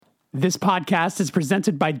This podcast is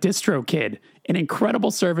presented by DistroKid, an incredible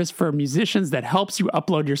service for musicians that helps you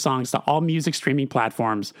upload your songs to all music streaming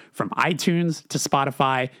platforms, from iTunes to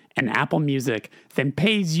Spotify and Apple Music, then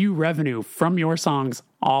pays you revenue from your songs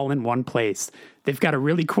all in one place. They've got a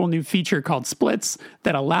really cool new feature called Splits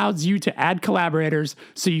that allows you to add collaborators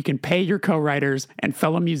so you can pay your co-writers and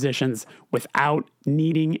fellow musicians without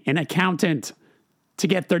needing an accountant. To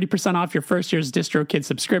get 30% off your first year's DistroKid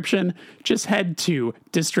subscription, just head to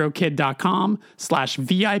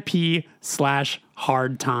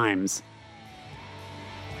distrokid.com/VIP/hard times.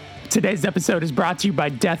 Today's episode is brought to you by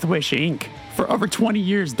Deathwish Inc. For over 20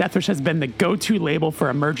 years, Deathwish has been the go-to label for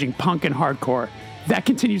emerging punk and hardcore. That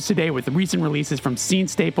continues today with recent releases from scene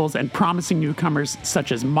staples and promising newcomers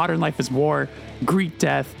such as Modern Life is War, Greek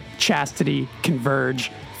Death, Chastity,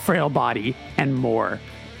 Converge, Frail Body, and more.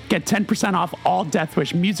 Get 10% off all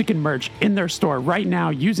Deathwish music and merch in their store right now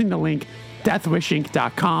using the link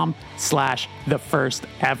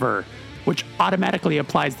deathwishinc.com/thefirstever, which automatically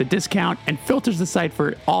applies the discount and filters the site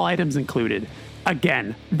for all items included.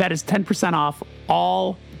 Again, that is 10% off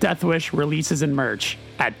all Deathwish releases and merch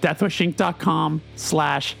at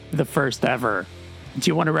deathwishinc.com/thefirstever.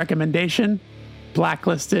 Do you want a recommendation?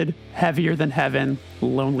 Blacklisted, Heavier Than Heaven,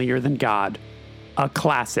 Lonelier Than God. A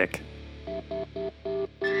classic.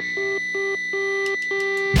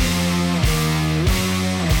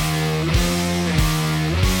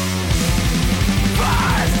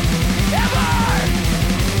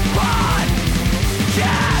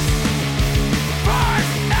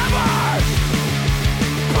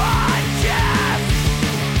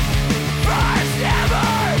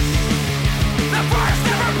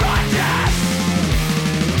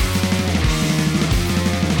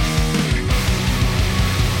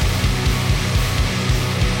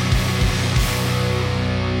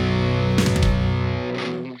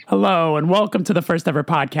 Hello, and welcome to the First Ever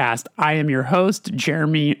Podcast. I am your host,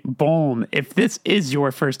 Jeremy Bohm. If this is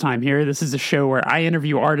your first time here, this is a show where I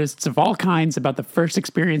interview artists of all kinds about the first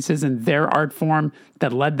experiences in their art form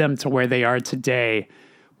that led them to where they are today.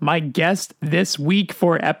 My guest this week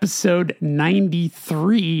for episode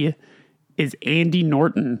 93 is Andy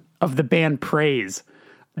Norton of the band Praise.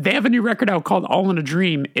 They have a new record out called All in a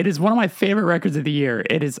Dream. It is one of my favorite records of the year.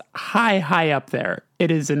 It is high up there. It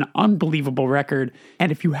is an unbelievable record.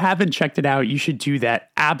 And if you haven't checked it out, you should do that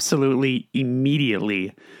absolutely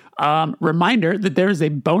immediately. Reminder that there is a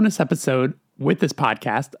bonus episode with this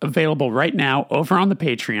podcast available right now over on the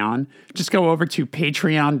Patreon. Just go over to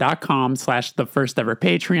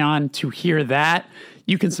patreon.com/thefirsteverpatreon to hear that.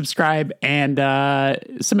 You can subscribe and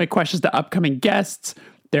submit questions to upcoming guests.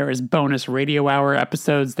 There is bonus radio hour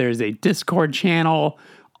episodes. There's a Discord channel,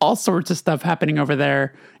 all sorts of stuff happening over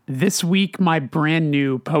there. This week, my brand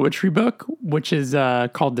new poetry book, which is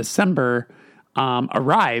called December,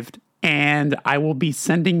 arrived, and I will be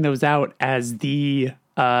sending those out as the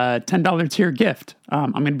 $10 tier gift.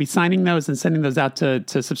 I'm going to be signing those and sending those out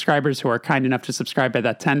to subscribers who are kind enough to subscribe at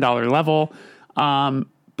that $10 level.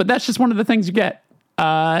 But that's just one of the things you get.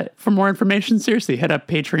 For more information, seriously, head up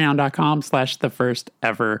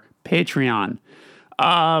patreon.com/thefirsteverpatreon.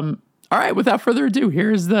 All right, without further ado,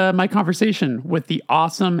 here's my conversation with the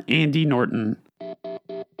awesome Andy Norton.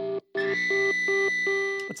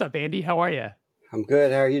 What's up, Andy? How are you? I'm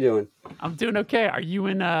good. How are you doing? I'm doing okay. Are you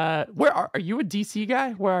in where are you a DC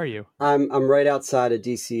guy? Where are you? I'm right outside of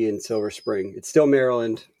DC in Silver Spring. It's still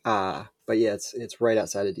Maryland, but yeah, it's right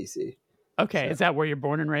outside of DC. Okay, so. Is that where you're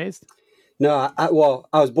born and raised? No, I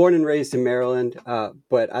was born and raised in Maryland,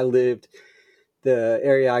 but the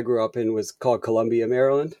area I grew up in was called Columbia,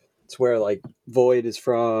 Maryland. It's where like Void is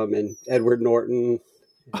from and Edward Norton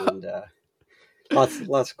and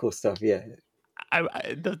lots of cool stuff. Yeah.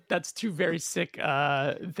 That's two very sick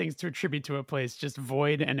things to attribute to a place, just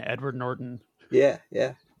Void and Edward Norton. Yeah.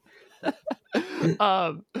 Yeah,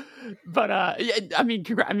 I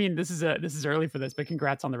mean, this is early for this, but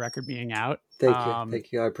congrats on the record being out.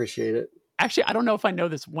 Thank you. I appreciate it. Actually, I don't know if I know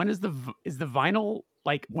this. When is the vinyl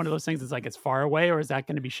like one of those things that's like it's far away, or is that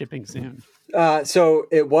going to be shipping soon? So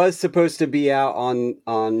it was supposed to be out on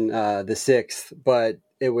the 6th, but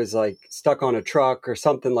it was like stuck on a truck or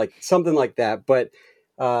something like that. But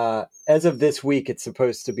as of this week, it's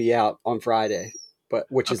supposed to be out on Friday,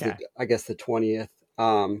 which is I guess the 20th.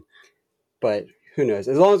 But who knows?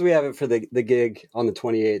 As long as we have it for the gig on the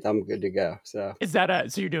 28th, I'm good to go. So is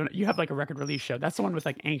that so you have like a record release show? That's the one with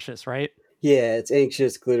like Anxious, right? Yeah, it's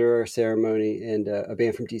Anxious, Glitter Ceremony, and a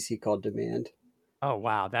band from DC called Demand. Oh,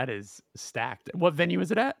 wow. That is stacked. What venue is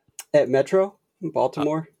it at? At Metro in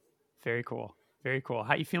Baltimore. Very cool. Very cool.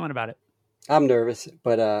 How you feeling about it? I'm nervous,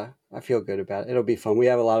 but I feel good about it. It'll be fun. We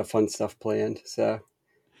have a lot of fun stuff planned. So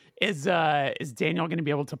Is Daniel going to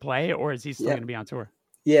be able to play, or is he still Yeah. going to be on tour?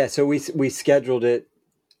 Yeah. So we scheduled it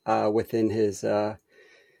within his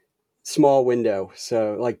small window.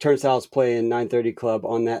 So like Turnstiles playing 9:30 Club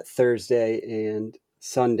on that Thursday and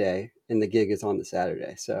Sunday, and the gig is on the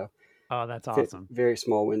Saturday. So Oh, that's awesome. very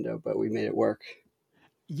small window, but we made it work.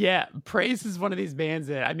 Yeah, Praise is one of these bands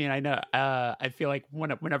that, I mean, I know, I feel like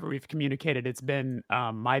whenever we've communicated, it's been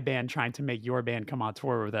my band trying to make your band come on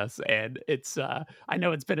tour with us. And it's, I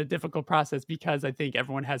know it's been a difficult process because I think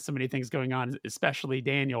everyone has so many things going on, especially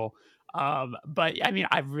Daniel. But I mean,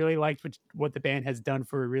 I've really liked what the band has done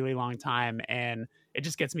for a really long time. And it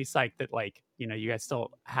just gets me psyched that, like, you know, you guys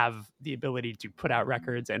still have the ability to put out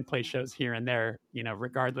records and play shows here and there, you know,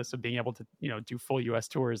 regardless of being able to, you know, do full US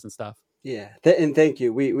tours and stuff. Yeah, and thank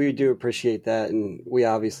you. We do appreciate that, and we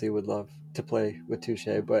obviously would love to play with Touche,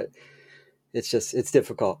 but it's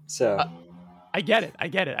difficult. So I get it.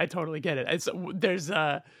 I totally get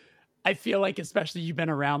it. I feel like, especially you've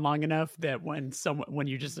been around long enough that when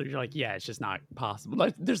you're like, yeah, it's just not possible.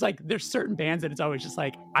 There's certain bands that it's always just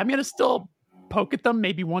like, I'm gonna still poke at them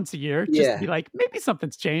maybe once a year just to be like, maybe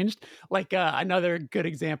something's changed. Like another good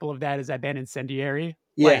example of that is that band Incendiary.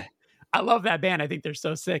 Yeah. Like, I love that band. I think they're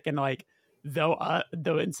so sick. And like, though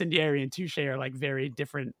Incendiary and Touche are like very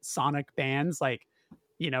different sonic bands, like,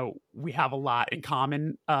 you know, we have a lot in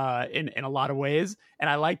common in a lot of ways. And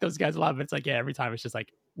I like those guys a lot, but it's like, yeah, every time it's just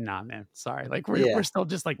like, nah, man, sorry. Like we're still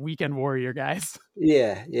just like weekend warrior guys.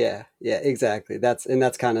 Yeah, exactly. That's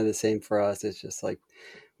kind of the same for us. It's just like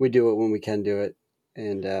we do it when we can do it.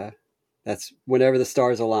 And that's whenever the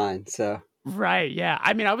stars align. So right. Yeah.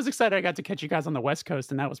 I mean, I was excited I got to catch you guys on the West Coast,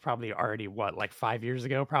 and that was probably already like 5 years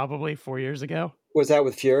ago, probably 4 years ago. Was that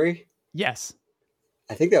with Fury? Yes.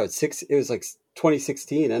 I think that was it was like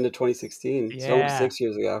 2016, end of 2016. Yeah. So almost 6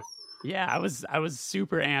 years ago. Yeah, I was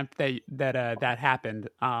super amped that happened.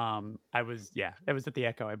 It was at the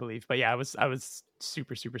Echo, I believe. But yeah, I was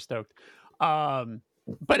super stoked.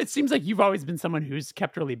 But it seems like you've always been someone who's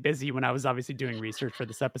kept really busy. When I was obviously doing research for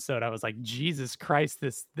this episode, I was like, Jesus Christ,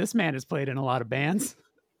 this man has played in a lot of bands.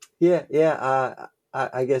 Yeah.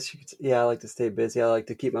 I guess you could. Yeah, I like to stay busy. I like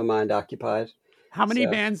to keep my mind occupied. How many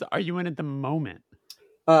bands are you in at the moment?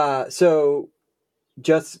 So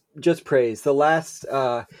just Praise. The last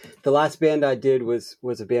band I did was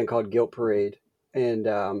a band called Guilt Parade, and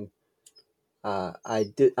I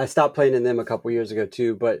stopped playing in them a couple years ago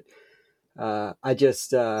too. But I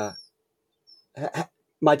just my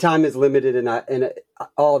time is limited, and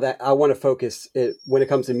all that I want to focus it when it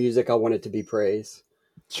comes to music. I want it to be Praise.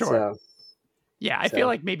 Sure. So, yeah, I feel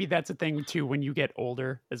like maybe that's a thing too when you get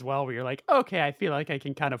older as well, where you're like, okay, I feel like I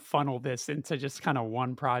can kind of funnel this into just kind of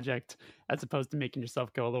one project as opposed to making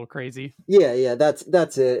yourself go a little crazy. Yeah,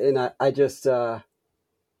 that's it. And I just I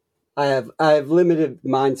have limited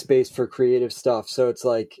mind space for creative stuff, so it's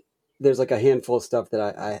like there's like a handful of stuff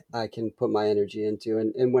that I can put my energy into,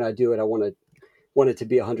 and when I do it, I want it to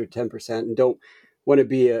be 110%, and don't want to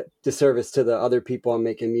be a disservice to the other people I'm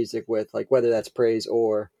making music with, like whether that's Praise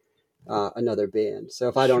or another band. So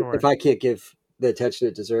if I can't give the attention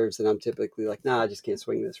it deserves, then I'm typically like, nah, I just can't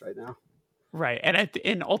swing this right now. Right.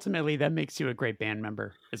 And ultimately that makes you a great band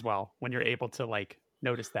member as well, when you're able to like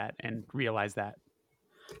notice that and realize that.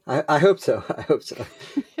 I hope so. I hope so.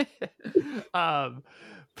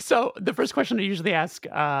 So the first question I usually ask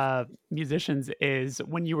musicians is,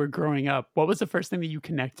 when you were growing up, what was the first thing that you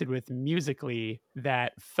connected with musically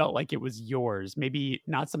that felt like it was yours? Maybe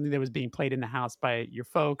not something that was being played in the house by your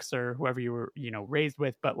folks or whoever you were, you know, raised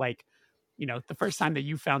with, but like, you know, the first time that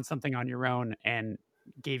you found something on your own and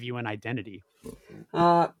gave you an identity.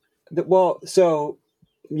 Well, so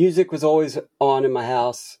music was always on in my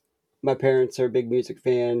house. My parents are big music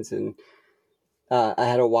fans, and I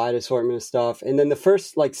had a wide assortment of stuff. And then the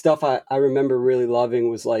first like stuff I remember really loving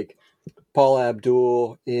was like Paula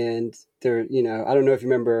Abdul, and there, you know, I don't know if you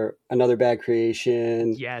remember Another Bad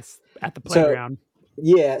Creation. Yes, at the playground.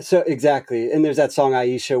 So exactly. And there's that song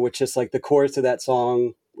Aisha, which just like the chorus of that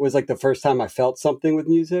song was like the first time I felt something with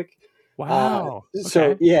music. Wow.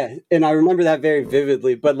 So yeah, and I remember that very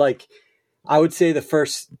vividly. But like, I would say the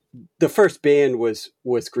first band was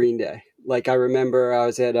Green Day. Like I remember I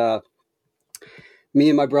was at me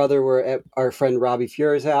and my brother were at our friend Robbie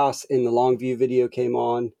Fuhr's house, and the Longview video came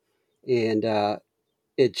on, and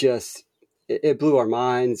it blew our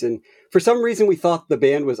minds. And for some reason, we thought the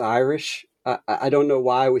band was Irish. I don't know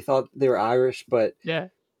why we thought they were Irish, but yeah,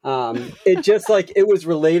 it just like it was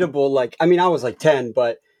relatable. Like I mean, I was like 10,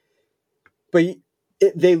 but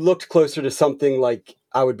they looked closer to something like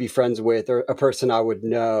I would be friends with or a person I would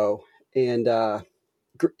know, and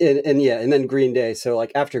then Green Day. So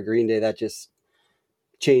like after Green Day, that just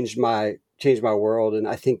changed my world. And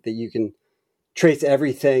I think that you can trace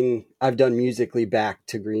everything I've done musically back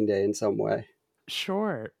to Green Day in some way.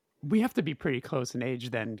 Sure. We have to be pretty close in age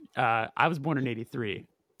then. I was born in 83.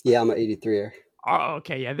 Yeah, I'm an 83er. Oh,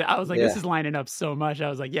 okay. Yeah. I was like, this is lining up so much. I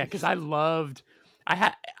was like, yeah, because I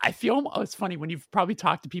feel it's funny when you've probably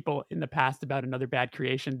talked to people in the past about Another Bad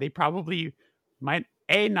Creation, they probably might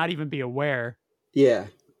A, not even be aware. Yeah.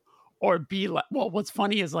 Or B, like, well, what's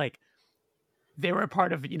funny is like, they were a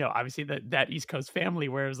part of, obviously that East Coast family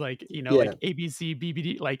where it was like, like ABC,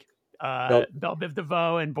 BBD, like Belle Biv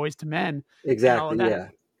DeVoe and Boys to Men. Exactly. And all of that. Yeah.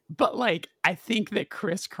 But like, I think that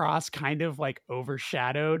Criss Cross kind of like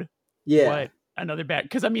overshadowed what Another Bad,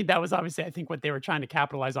 because I mean, that was obviously, I think, what they were trying to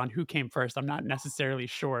capitalize on. Who came first? I'm not necessarily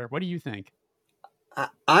sure. What do you think?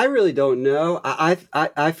 I really don't know.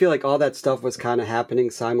 I feel like all that stuff was kind of happening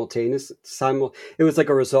simultaneous. It was like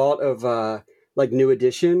a result of like New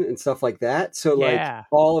Edition and stuff like that. So like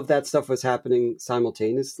all of that stuff was happening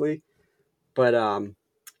simultaneously. But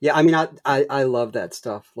yeah, I mean, I love that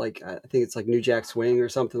stuff. Like I think it's like New Jack Swing or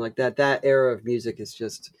something like that. That era of music is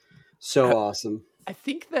just so awesome. I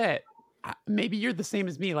think that maybe you're the same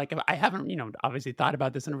as me. Like I haven't, obviously thought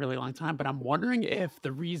about this in a really long time, but I'm wondering if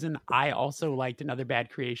the reason I also liked Another Bad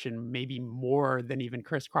Creation maybe more than even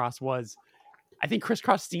Criss Cross was, I think Criss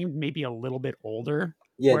Cross seemed maybe a little bit older.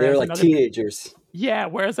 Yeah, they're like teenagers. Yeah,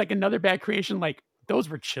 whereas like Another Bad Creation, like those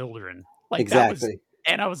were children. Like exactly.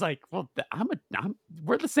 And I was like, well,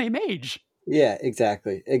 we're the same age. Yeah,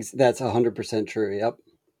 exactly. That's 100% true. Yep.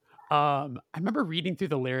 I remember reading through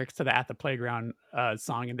the lyrics to the At the Playground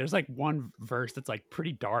song, and there's like one verse that's like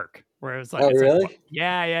pretty dark, where it's like, really? Like,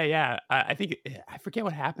 yeah. I think I forget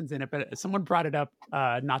what happens in it, but someone brought it up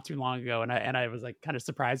not too long ago, and I was like kind of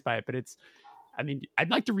surprised by it. But I mean, I'd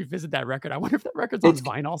like to revisit that record. I wonder if that record's on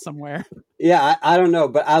vinyl somewhere. Yeah, I don't know,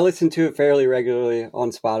 but I listen to it fairly regularly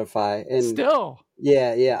on Spotify, and still,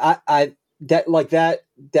 yeah. I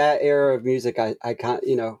that era of music, I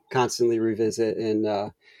constantly revisit,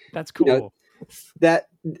 and that's cool. That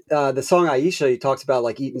the song Aisha, he talks about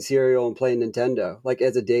like eating cereal and playing Nintendo like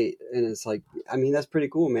as a date, and it's like, I mean, that's pretty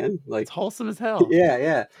cool, man. Like, it's wholesome as hell.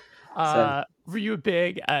 Yeah. Were you a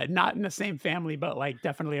big, not in the same family, but like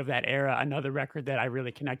definitely of that era? Another record that I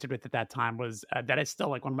really connected with at that time was that is still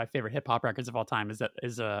like one of my favorite hip hop records of all time.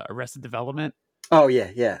 Is Arrested Development. Oh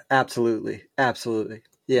yeah, absolutely.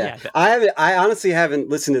 Yeah. I honestly haven't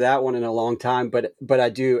listened to that one in a long time, but I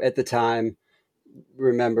do at the time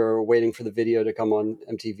remember waiting for the video to come on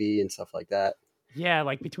MTV and stuff like that. Yeah,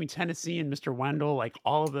 like between Tennessee and Mr. Wendell, like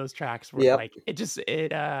all of those tracks were like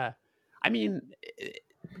I mean,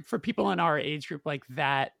 for people in our age group, like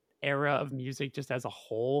that era of music just as a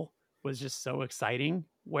whole was just so exciting,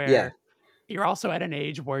 where you're also at an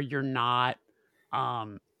age where you're not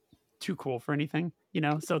too cool for anything,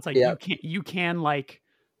 so it's like you can like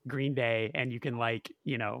Green Day and you can like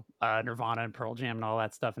Nirvana and Pearl Jam and all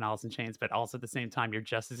that stuff and Alice in Chains, but also at the same time you're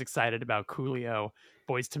just as excited about Coolio,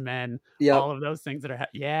 Boys to Men, all of those things that are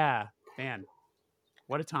man,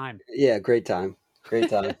 what a time. Great time.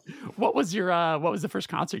 What was the first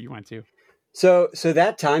concert you went to? So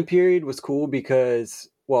that time period was cool because,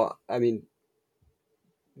 well, I mean,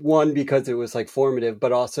 one, because it was like formative,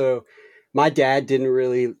 but also my dad didn't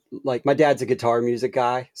really like, my dad's a guitar music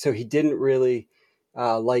guy, so he didn't really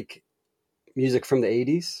like music from the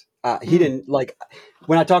 80s. He didn't like,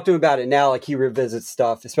 when I talk to him about it now, like he revisits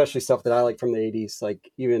stuff, especially stuff that I like from the 80s,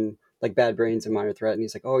 like even like Bad Brains and Minor Threat. And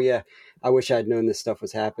he's like, oh yeah, I wish I'd known this stuff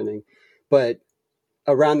was happening. But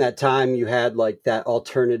around that time you had like that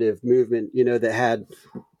alternative movement, that had,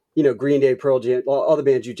 Green Day, Pearl Jam, all the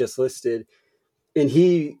bands you just listed. And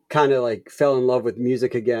he kind of like fell in love with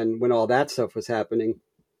music again when all that stuff was happening.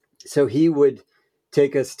 So he would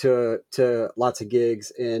take us to lots of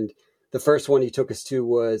gigs. And the first one he took us to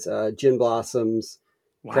was Gin Blossoms,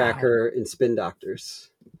 Cracker, and Spin Doctors.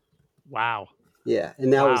 Wow. Yeah.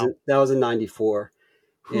 And that was in 94.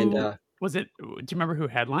 And was it, do you remember who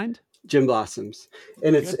headlined? Gin Blossoms.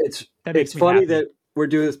 And it's funny that we're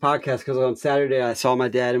doing this podcast because on Saturday I saw my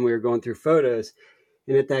dad and we were going through photos.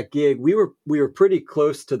 And at that gig, we were pretty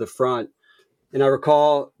close to the front. And I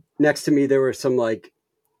recall next to me, there were some like,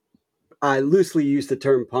 I loosely use the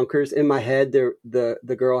term punkers. In my head,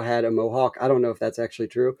 the girl had a mohawk. I don't know if that's actually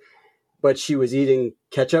true, but she was eating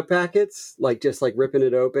ketchup packets, like just like ripping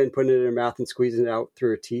it open, putting it in her mouth and squeezing it out through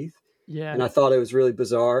her teeth. Yeah. And I thought it was really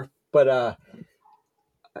bizarre. But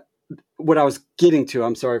what I was getting to,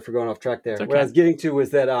 I'm sorry for going off track there. Okay. What I was getting to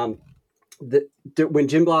was that when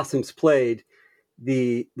Gin Blossoms played,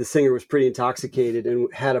 the singer was pretty intoxicated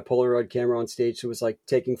and had a Polaroid camera on stage. So it was like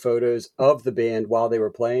taking photos of the band while they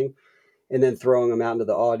were playing. and then throwing them out into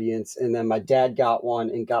the audience. And then my dad got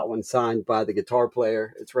one signed by the guitar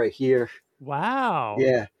player. It's right here. Wow.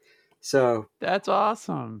 Yeah. So that's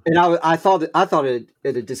awesome. And I thought it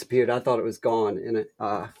had disappeared. I thought it was gone. And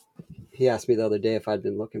he asked me the other day if I'd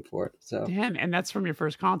been looking for it. So damn, and that's from your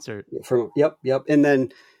first concert. Yep. And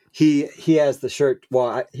then he has the shirt.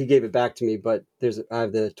 Well, he gave it back to me, but I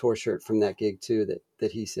have the tour shirt from that gig too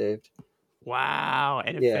that he saved. Wow,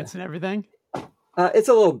 and it fits and everything. It's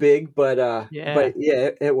a little big, but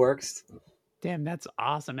it works. Damn, that's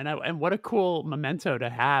awesome. And what a cool memento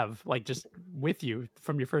to have, like, just with you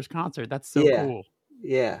from your first concert. That's so cool.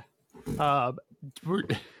 Yeah.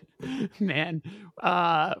 Man,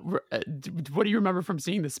 what do you remember from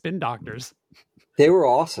seeing the Spin Doctors? They were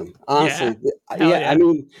awesome, honestly. Yeah. I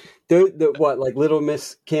mean, like Little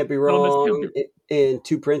Miss Can't Be Wrong and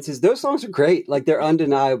Two Princes. Those songs are great. Like, they're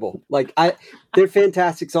undeniable. Like, they're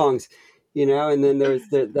fantastic songs, you know. And then there's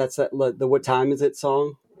the What Time Is It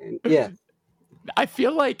song. And yeah. I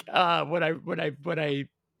feel like when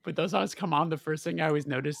those songs come on, the first thing I always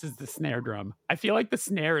notice is the snare drum. I feel like the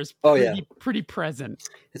snare is pretty present.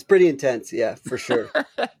 It's pretty intense, yeah, for sure.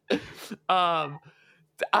 I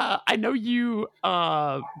know you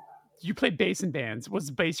played bass in bands. Was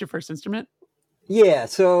bass your first instrument? Yeah,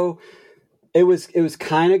 so it was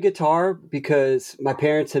kind of guitar because my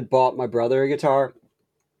parents had bought my brother a guitar,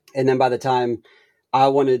 and then by the time I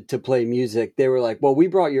wanted to play music, they were like, "Well, we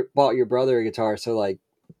bought your brother a guitar, so like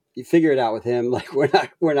you figure it out with him. Like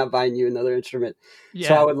we're not buying you another instrument." Yeah.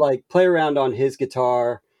 So I would like play around on his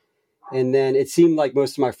guitar, and then it seemed like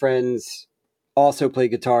most of my friends also play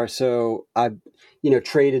guitar, so I,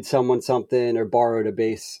 traded someone something or borrowed a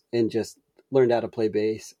bass and just learned how to play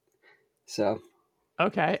bass. So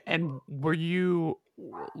okay, and were you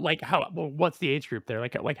like what's the age group there?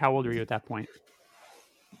 Like how old were you at that point?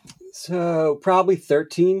 So probably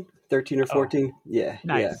 13 or 14. Yeah.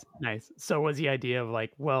 Nice. So was the idea of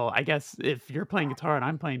like, well, I guess if you're playing guitar and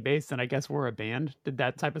I'm playing bass, then I guess we're a band. Did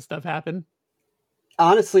that type of stuff happen?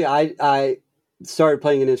 Honestly, I started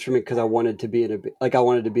playing an instrument because I wanted to be I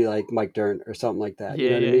wanted to be like Mike Dirnt or something like that. You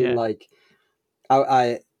know what I mean? Yeah. Like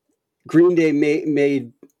I Green Day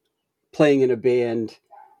made playing in a band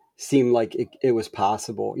seem like it was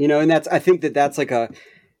possible, and I think that's like a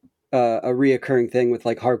reoccurring thing with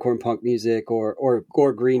like hardcore and punk music or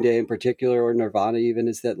Green Day in particular, or Nirvana even,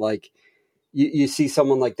 is that like you see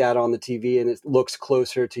someone like that on the TV and it looks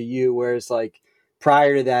closer to you. Whereas like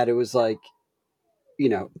prior to that, it was like,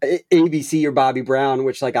 ABC or Bobby Brown,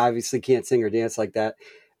 which like obviously can't sing or dance like that,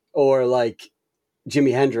 or like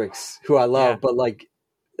Jimi Hendrix, who I love, but like,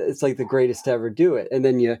 it's like the greatest to ever do it. And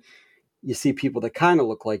then you see people that kind of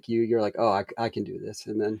look like you're like, oh, I can do this.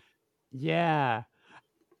 And then, yeah.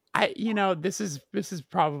 This is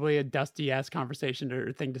probably a dusty ass conversation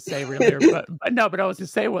or thing to say really, but no, but I was to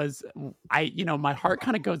say was my heart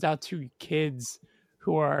kind of goes out to kids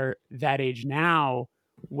who are that age now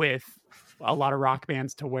with a lot of rock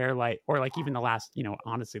bands to where even the last,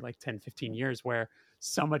 honestly like 10, 15 years where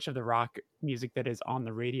so much of the rock music that is on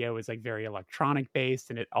the radio is like very electronic based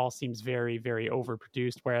and it all seems very, very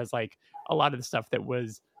overproduced. Whereas like a lot of the stuff that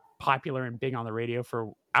was popular and big on the radio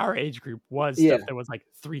for our age group was stuff that was like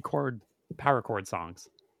 3-chord power chord songs,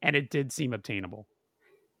 and it did seem obtainable.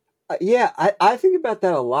 I think about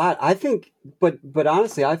that a lot. I think, but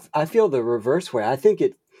honestly, I feel the reverse way. I think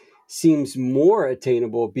it seems more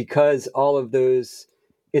attainable because all of those,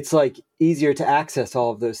 it's like easier to access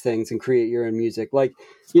all of those things and create your own music. Like,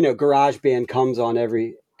 GarageBand comes on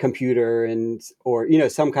every computer or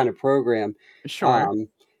some kind of program. Sure.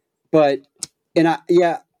 But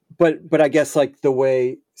I guess like the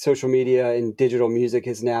way social media and digital music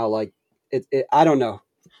is now, like it I don't know.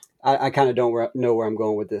 I kind of don't know where I'm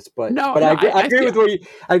going with this, but I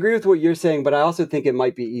agree with what you're saying. But I also think it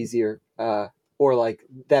might be easier, or like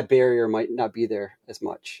that barrier might not be there as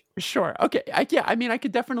much. Sure. Okay. I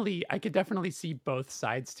could definitely see both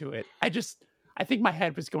sides to it. I think my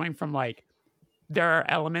head was going from like, there are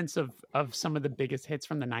elements of some of the biggest hits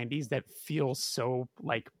from the 90s that feel so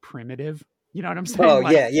like primitive. You know what I'm saying? Oh,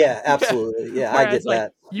 like, yeah, absolutely. Yeah, I get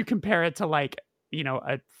that. You compare it to like,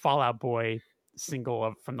 a Fall Out Boy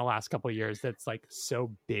single from the last couple of years that's like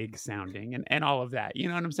so big sounding and all of that. You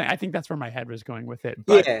know what I'm saying? I think that's where my head was going with it.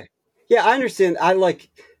 But, yeah, I understand.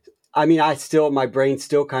 My brain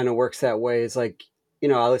still kind of works that way. It's like,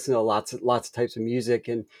 I listen to lots of types of music,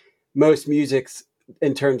 and most music's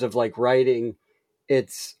in terms of like writing,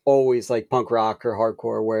 it's always like punk rock or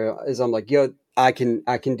hardcore, whereas I'm like, I can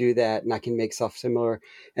do that and I can make stuff similar.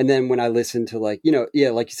 And then when I listen to like, like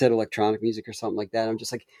you said, electronic music or something like that, I'm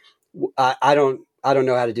just like, I don't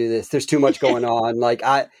know how to do this. There's too much going on. Like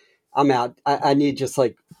I'm out. I need just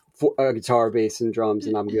like a guitar, bass, and drums,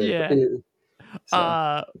 and I'm good. Yeah.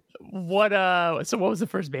 So. So what was the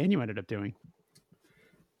first band you ended up doing?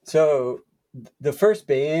 So the first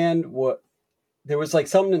band, there was like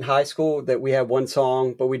something in high school that we had one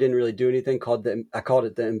song, but we didn't really do anything. I called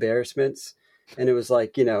it the Embarrassments, and it was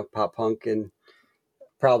like, you know, pop punk and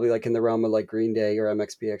probably like in the realm of like Green Day or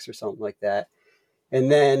MXPX or something like that.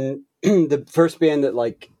 And then the first band that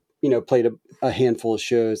like, you know, played a handful of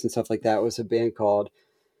shows and stuff like that was a band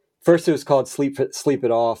first it was called Sleep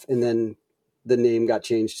It Off, and then the name got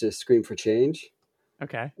changed to Scream for Change.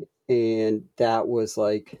 Okay. And that was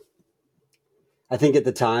like, I think at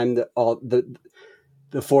the time that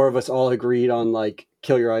the four of us all agreed on like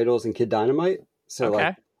Kill Your Idols and Kid Dynamite. So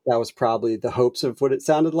like that was probably the hopes of what it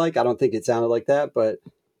sounded like. I don't think it sounded like that, but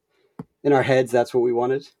in our heads, that's what we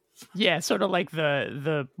wanted. Yeah, sort of like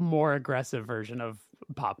the more aggressive version of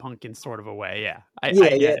pop punk in sort of a way. Yeah. I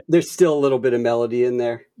get it. There's still a little bit of melody in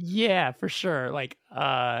there. Yeah, for sure. Like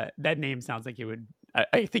that name sounds like it would.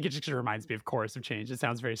 I think it just reminds me of Chorus of Change. It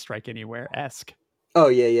sounds very Strike Anywhere-esque. Oh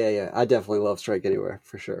yeah. I definitely love Strike Anywhere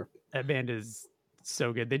for sure. That band is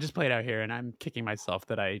so good. They just played out here, and I'm kicking myself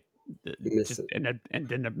that I just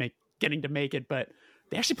ended up getting to make it. But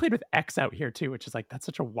they actually played with X out here too, which is like that's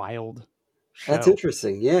such a wild show. That's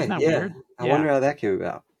interesting. Yeah, weird? I wonder how that came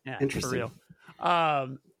about. Yeah, interesting. For real.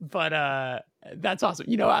 But that's awesome.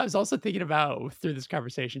 You know, I was also thinking about through this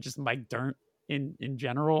conversation, just Mike Dirnt in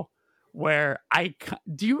general. Where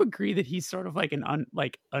do you agree that he's sort of like an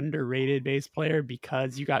underrated bass player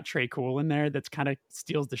because you got Trey Cool in there that's kind of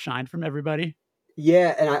steals the shine from everybody?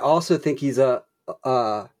 Yeah, and I also think he's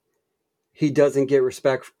he doesn't get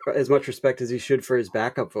as much respect as he should for his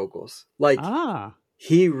backup vocals. Like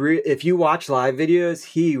if you watch live videos,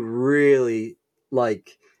 he really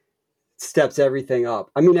like steps everything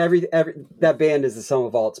up. I mean, every that band is the sum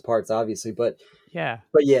of all its parts, obviously, but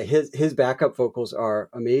his backup vocals are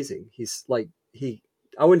amazing. He's like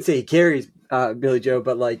I wouldn't say he carries Billy Joe,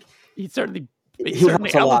 but like he certainly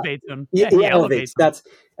elevates them. Yeah, he elevates.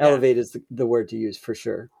 Elevate is the word to use for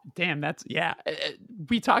sure. Damn,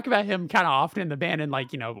 we talk about him kind of often in the band, and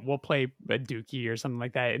like, you know, we'll play a dookie or something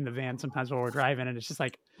like that in the van sometimes while we're driving, and it's just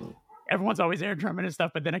like everyone's always air drumming and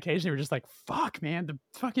stuff, but then occasionally we're just like, fuck, man, the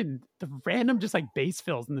random just like bass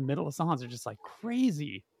fills in the middle of songs are just like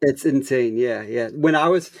crazy. It's insane. Yeah. When I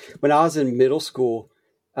was in middle school,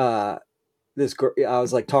 I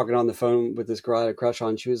was like talking on the phone with this girl I had a crush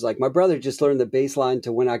on. She was like, my brother just learned the bass line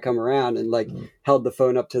to When I Come Around, and like held the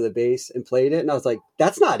phone up to the bass and played it. And I was like,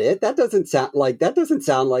 that's not it. That doesn't sound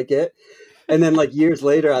like it. And then like years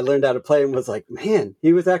later, I learned how to play and was like, man,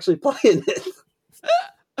 he was actually playing it.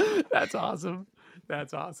 That's awesome.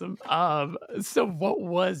 So what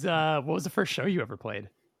was the first show you ever played?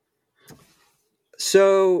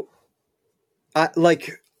 So there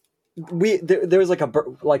was like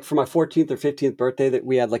for my 14th or 15th birthday that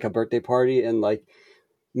we had like a birthday party, and like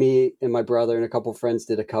me and my brother and a couple friends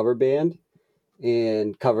did a cover band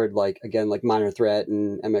and covered like, again, like Minor Threat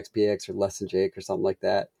and MXPX or Less Than Jake or something like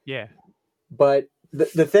that. Yeah. But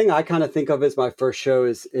the thing I kind of think of as my first show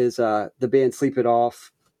is the band Sleep It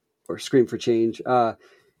Off or Scream for Change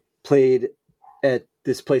played at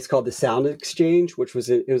this place called the Sound Exchange, which was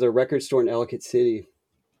it was a record store in Ellicott City,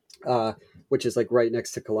 which is like right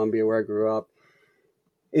next to Columbia where I grew up.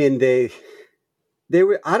 And they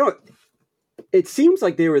were, it seems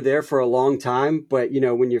like they were there for a long time, but you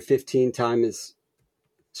know, when you're 15, time is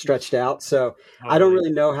stretched out. So I don't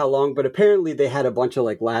really know how long, but apparently they had a bunch of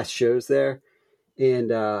like last shows there.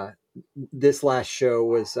 And, this last show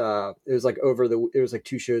was it was like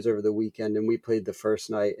 2 shows over the weekend, and we played the first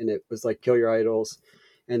night, and it was like Kill Your Idols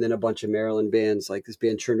and then a bunch of Maryland bands, like this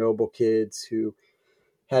band Chernobyl Kids, who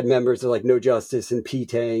had members of like No Justice and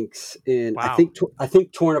P-Tanks, and wow. I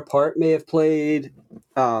think Torn Apart may have played,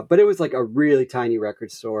 but it was like a really tiny record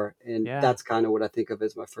store, and that's kind of what I think of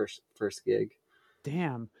as my first gig.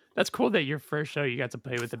 Damn. That's cool that your first show you got to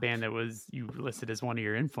play with a band that was you listed as one of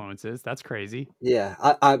your influences. That's crazy. Yeah,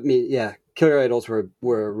 I mean, Kill Your Idols were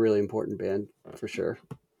a really important band for sure.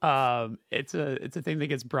 It's a thing that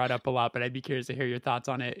gets brought up a lot, but I'd be curious to hear your thoughts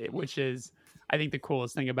on it. Which is, I think the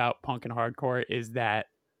coolest thing about punk and hardcore is that,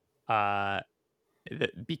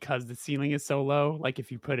 because the ceiling is so low, like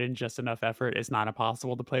if you put in just enough effort, it's not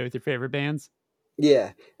impossible to play with your favorite bands.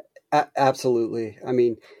 Yeah, absolutely. I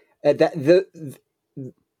mean,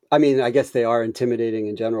 I guess they are intimidating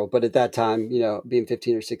in general, but at that time, you know, being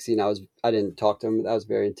 15 or 16, I didn't talk to them. I was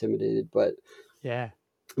very intimidated, but yeah,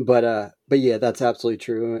 that's absolutely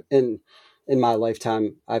true. And in my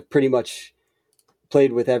lifetime, I've pretty much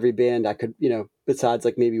played with every band I could, you know, besides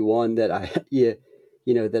like maybe one that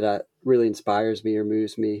that really inspires me or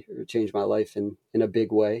moves me or changed my life in a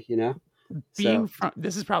big way, Being So, from,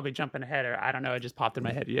 this is probably jumping ahead, or I don't know, it just popped in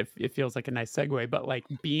my head. It feels like a nice segue, but like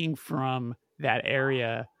being from that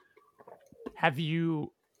area, have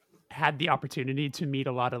you had the opportunity to meet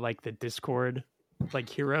a lot of like the Discord like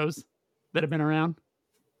heroes that have been around?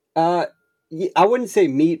 I wouldn't say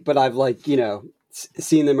meet, but I've like,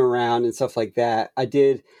 seen them around and stuff like that. I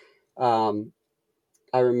did. I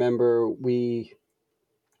remember we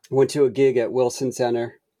went to a gig at Wilson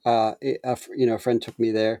Center. A friend took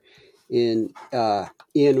me there, and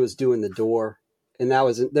Ian was doing the door, and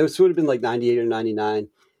this would have been like 98 or 99,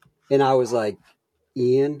 and I was like,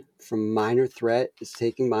 Ian from Minor Threat is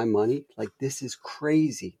taking my money. Like, this is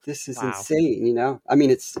crazy. This is Wow. insane. I mean,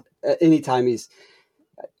 it's anytime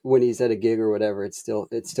when he's at a gig or whatever, it still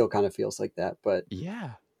kind of feels like that. But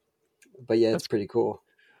yeah, it's pretty cool.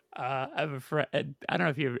 I have a friend. I don't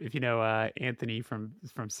know if you know Anthony from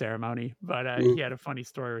Ceremony, but Mm-hmm. he had a funny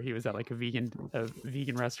story where he was at like a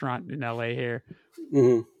vegan restaurant in LA here.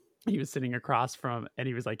 Mm-hmm. He was sitting across from, and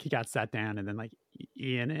he was like, he got sat down, and then like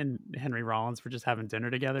Ian and Henry Rollins were just having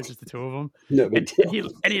dinner together, just the two of them. No big deal.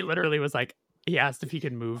 And he literally was like, he asked if he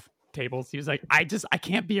could move tables. He was like, I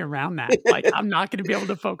can't be around that. Like, I'm not going to be able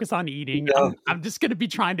to focus on eating. No. I'm just going to be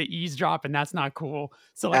trying to eavesdrop, and that's not cool.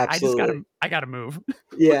 So like, Absolutely. I gotta move.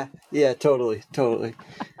 Yeah, totally.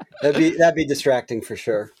 That'd be distracting for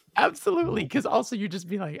sure. Absolutely, because also you'd just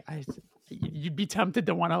be like, you'd be tempted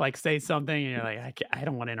to want to like say something, and you're like, I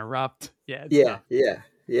don't want to interrupt. Yeah,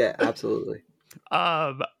 Absolutely.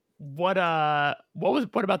 what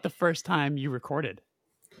about the first time you recorded?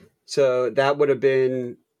 So that would have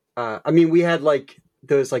been, I mean, we had like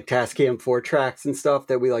those like Tascam 4 tracks and stuff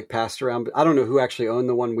that we like passed around. I don't know who actually owned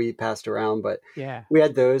the one we passed around, but yeah, we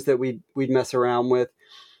had those that we'd mess around with.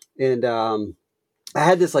 And I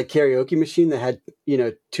had this like karaoke machine that had,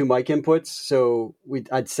 2 mic inputs. So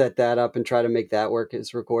I'd set that up and try to make that work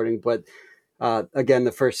as recording. But again,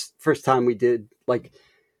 the first time we did like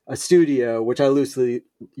a studio, which I loosely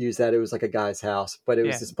use that, it was like a guy's house, but it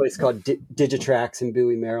was this place called Digitrax in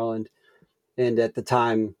Bowie, Maryland. And at the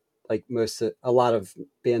time, like a lot of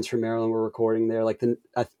bands from Maryland were recording there. Like the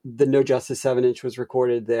No Justice 7-inch was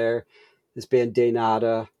recorded there. This band Day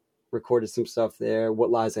Nada recorded some stuff there. What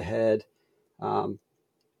Lies Ahead.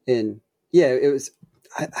 And yeah, it was,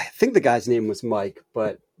 I think the guy's name was Mike,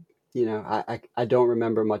 but I don't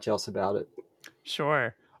remember much else about it.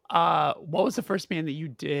 Sure. What was the first band that you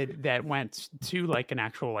did that went to like an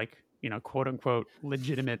actual, like, quote unquote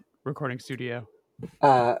legitimate recording studio?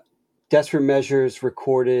 Desperate Measures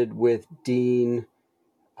recorded with Dean.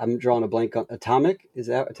 I'm drawing a blank on Atomic. Is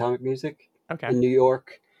that Atomic Music? Okay. In New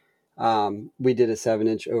York. We did a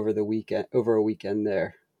 7-inch over a weekend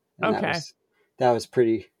there. And okay. That was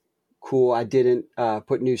pretty cool. I didn't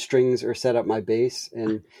put new strings or set up my bass,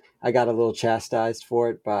 and I got a little chastised for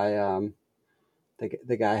it by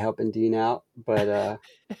the guy helping Dean out. But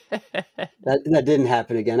that didn't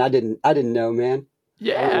happen again. I didn't know, man.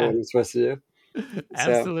 Yeah. I don't know what I'm supposed to do.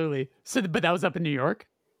 Absolutely. So, but that was up in New York?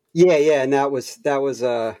 Yeah, and that was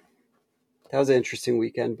an interesting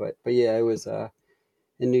weekend, but yeah, it was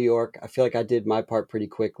in New York. I feel like I did my part pretty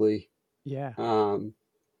quickly. Yeah.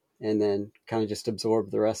 And then kind of just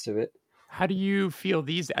absorbed the rest of it. How do you feel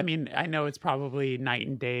I mean, I know it's probably night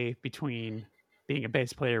and day between being a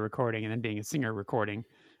bass player recording and then being a singer recording.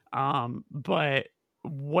 But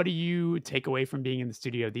what do you take away from being in the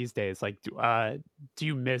studio these days? Like, do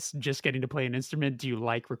you miss just getting to play an instrument? Do you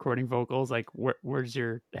like recording vocals? Like, where's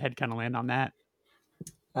your head kind of land on that?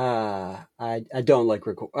 I don't like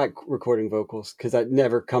recording vocals because it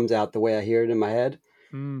never comes out the way I hear it in my head.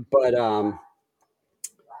 But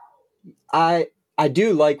I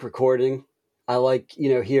do like recording. I like,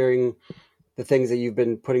 hearing the things that you've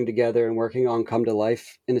been putting together and working on come to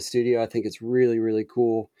life in a studio. I think it's really, really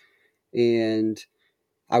cool. And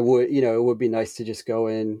I would, it would be nice to just go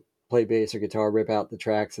in, play bass or guitar, rip out the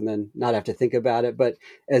tracks, and then not have to think about it. But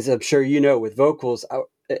as I'm sure with vocals,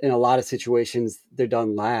 in a lot of situations, they're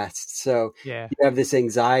done last. So yeah, you have this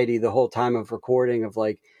anxiety the whole time of recording of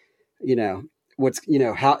like,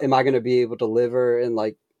 how am I going to be able to deliver? And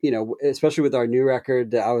like, especially with our new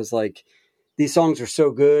record, I was like, these songs are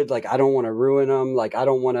so good. Like, I don't want to ruin them. Like, I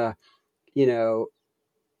don't want to,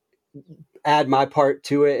 add my part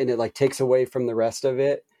to it. And it like takes away from the rest of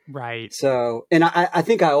it. Right. So, and I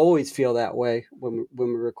think I always feel that way when we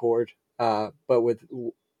record, but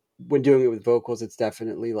when doing it with vocals, it's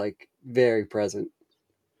definitely like very present.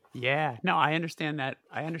 Yeah, no, I understand that.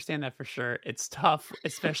 I understand that for sure. It's tough,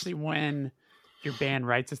 especially when your band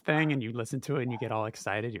writes a thing and you listen to it and you get all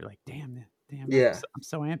excited. You're like, damn, damn, Yeah. I'm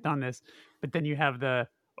so amped on this. But then you have the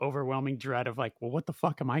overwhelming dread of like, well, what the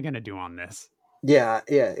fuck am I going to do on this? Yeah,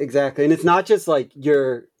 exactly. And it's not just like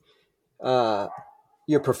your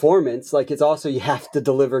performance, like it's also, you have to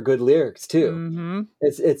deliver good lyrics too. Mm-hmm.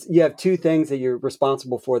 It's you have two things that you're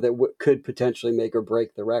responsible for that could potentially make or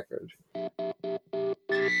break the record.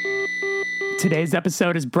 Today's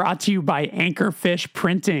episode is brought to you by Anchorfish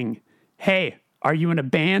Printing. Hey, are you in a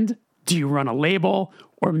band? Do you run a label?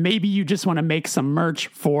 Or maybe you just want to make some merch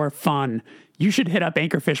for fun? You should hit up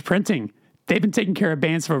Anchorfish Printing. They've been taking care of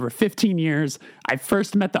bands for over 15 years. I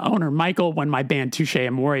first met the owner, Michael, when my band Touche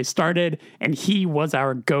Amore started, and he was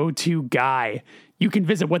our go-to guy. You can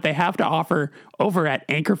visit what they have to offer over at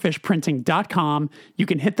anchorfishprinting.com. You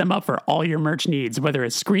can hit them up for all your merch needs, whether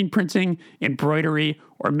it's screen printing, embroidery,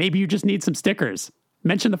 or maybe you just need some stickers.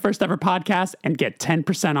 Mention the First Ever Podcast and get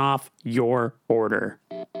 10% off your order.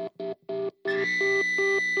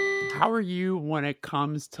 How are you when it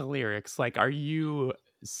comes to lyrics? Like, are you...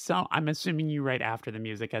 So I'm assuming you write after the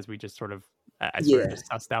music, as we just sort of, I sort of just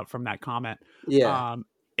sussed out from that comment. Yeah.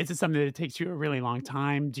 Is it something that takes you a really long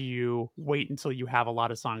time? Do you wait until you have a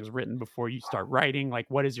lot of songs written before you start writing? Like,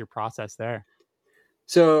 what is your process there?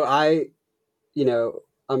 So I've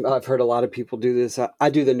heard a lot of people do this. I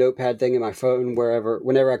do the notepad thing in my phone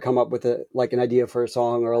whenever I come up with an idea for a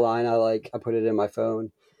song or a line, I put it in my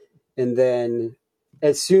phone. And then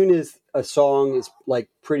as soon as a song is like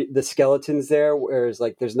the skeleton's there, whereas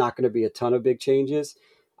like there's not going to be a ton of big changes,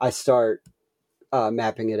 I start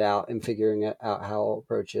mapping it out and figuring out how I'll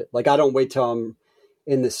approach it. Like I don't wait till I'm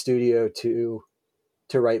in the studio to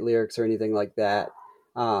write lyrics or anything like that.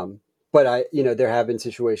 But there have been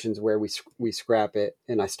situations where we scrap it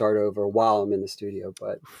and I start over while I'm in the studio.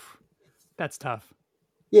 But that's tough.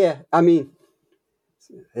 Yeah, I mean,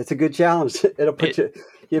 it's a good challenge. It'll put you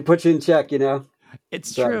in check.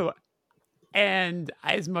 It's true. And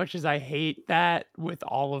as much as I hate that with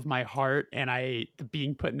all of my heart, and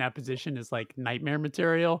being put in that position is like nightmare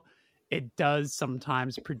material, it does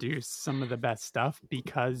sometimes produce some of the best stuff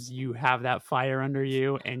because you have that fire under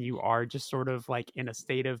you and you are just sort of like in a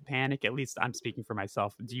state of panic. At least I'm speaking for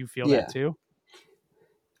myself. Do you feel that too?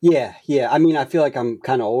 Yeah. I mean, I feel like I'm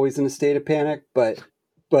kind of always in a state of panic, but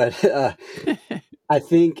I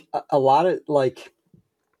think a lot of like,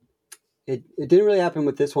 it didn't really happen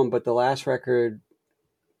with this one, but the last record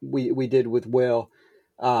we did with Will,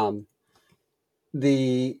 most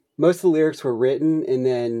of the lyrics were written, and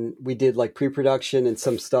then we did like pre-production and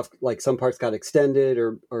some stuff, like some parts got extended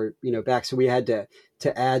or back, so we had to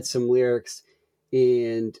add some lyrics,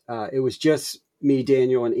 and it was just me,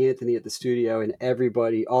 Daniel, and Anthony at the studio, and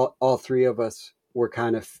everybody, all three of us were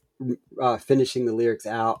kind of finishing the lyrics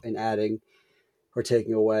out and adding or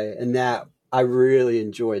taking away, and that I really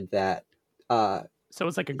enjoyed that. So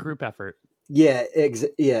it's like a group effort. Yeah,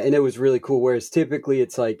 and it was really cool. Whereas typically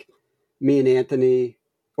it's like me and Anthony,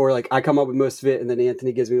 or like I come up with most of it, and then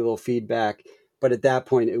Anthony gives me a little feedback. But at that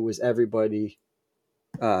point, it was everybody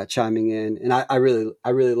chiming in, and I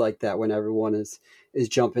really like that when everyone is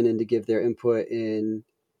jumping in to give their input and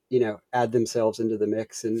add themselves into the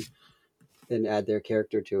mix and add their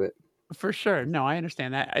character to it. For sure. No, I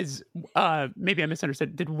understand that. As maybe I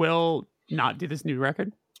misunderstood. Did Will not do this new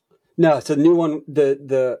record? No, so the new one,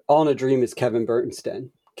 the All in a Dream, is Kevin Bernstein.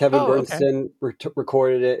 Bernstein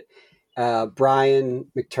recorded it. Brian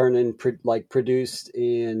McTernan produced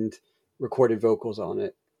and recorded vocals on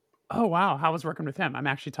it. Oh wow, how was working with him? I'm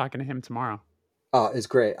actually talking to him tomorrow. Oh, it's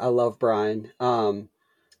great. I love Brian.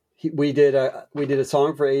 We did a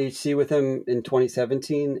song for AHC with him in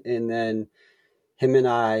 2017, and then him and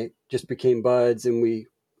I just became buds, and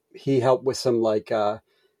he helped with some like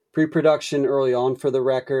pre-production early on for the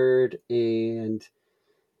record,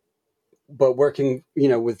 but working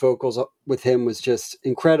with vocals with him was just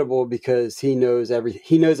incredible because he knows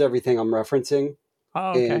everything I'm referencing. Oh,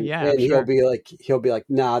 okay. And, yeah. And sure. he'll be like,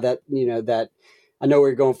 nah, that I know what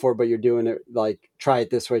you're going for, but you're doing it like, try it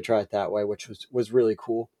this way, try it that way, which was really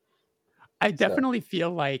cool. I definitely feel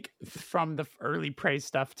like from the early Praise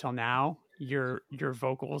stuff till now, your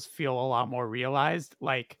vocals feel a lot more realized.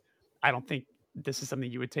 Like, I don't think this is something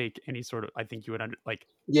you would take any sort of, I think you would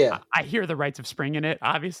I hear the Rites of Spring in it,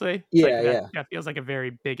 obviously. That feels like a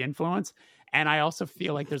very big influence. And I also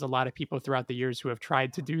feel like there's a lot of people throughout the years who have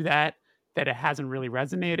tried to do that it hasn't really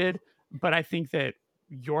resonated. But I think that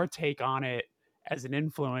your take on it as an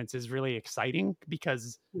influence is really exciting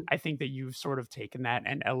because I think that you've sort of taken that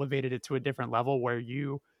and elevated it to a different level where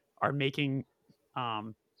you are making,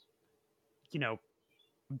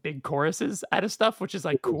 big choruses out of stuff, which is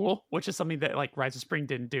like cool, which is something that like Rise of Spring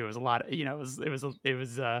didn't do. It was a lot of, it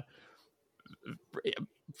was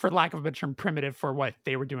for lack of a better term, primitive for what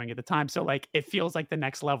they were doing at the time. So like it feels like the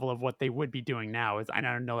next level of what they would be doing now. Is, I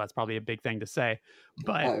don't know, that's probably a big thing to say,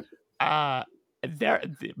 but uh there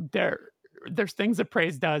there's things that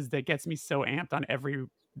Praise does that gets me so amped on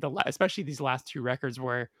especially these last two records,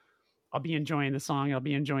 where I'll be enjoying the song,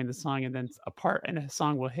 and then a part and a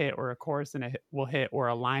song will hit, or a chorus and will hit, or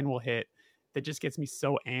a line will hit, that just gets me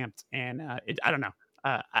so amped. And I don't know.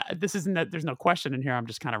 This isn't that there's no question in here. I'm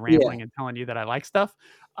just kind of rambling and telling you that I like stuff.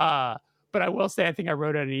 But I will say, I think I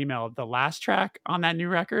wrote out an email. The last track on that new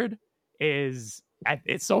record it's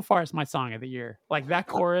so far it's my song of the year. Like that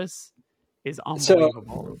chorus is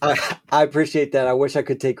unbelievable. So I appreciate that. I wish I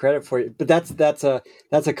could take credit for it, but that's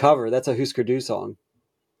a cover. That's a Husker Du song.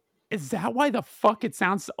 Is that why the fuck it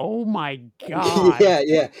sounds? Oh my god!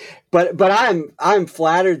 yeah. But I'm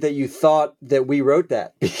flattered that you thought that we wrote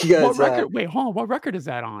that, because what record? Wait, hold on. What record is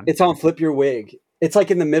that on? It's on Flip Your Wig. It's like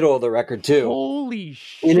in the middle of the record too. Holy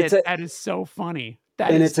shit! That is so funny.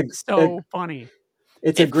 It's funny.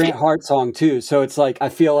 It's a Grant Hart song too. So it's like, I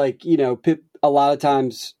feel like, a lot of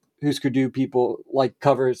times Husker Du people like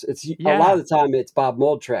covers. A lot of the time it's Bob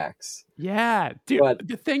Mould tracks. Yeah, dude. But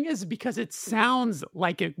the thing is, because it sounds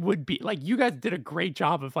like it would be like, you guys did a great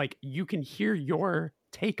job of like, you can hear your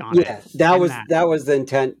take on it. Yeah, that was the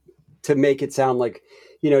intent, to make it sound like,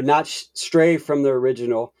 not stray from the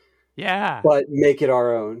original. Yeah, but make it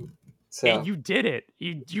our own. So, and you did it.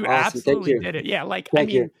 You awesome. Absolutely did it. Yeah, like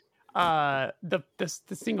Thank you. The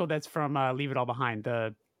single that's from Leave It All Behind,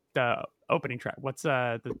 the opening track. What's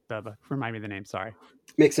the remind me of the name? Sorry.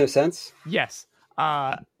 Makes no sense. Yes.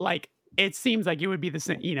 Like it seems like it would be the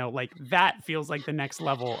same. Like that feels like the next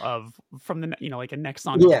level of from the like a next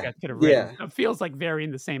song you guys could have written. Yeah. It feels like very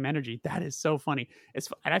in the same energy. That is so funny.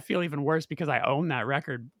 And I feel even worse because I own that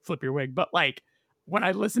record, Flip Your Wig. But like, when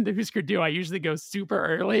I listen to Husker Du, I usually go super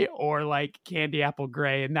early or like Candy Apple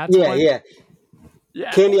Gray, and that's yeah.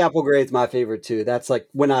 Candy Apple Gray is my favorite too. That's like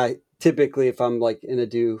when I typically, if I'm like in a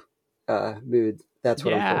do mood, that's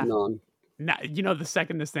what I'm putting on. Now, the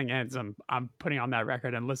second this thing ends, I'm putting on that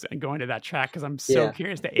record and going to that track because I'm so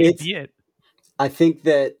curious to see it. I think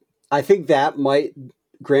that might,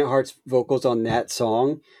 Grant Hart's vocals on that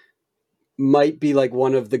song might be like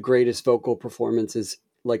one of the greatest vocal performances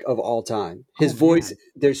like of all time. His voice,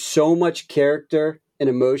 there's so much character and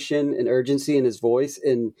emotion and urgency in his voice,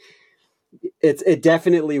 and it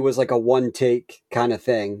definitely was like a one take kind of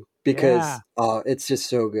thing, because it's just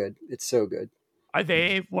so good. It's so good. Are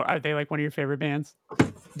they like one of your favorite bands?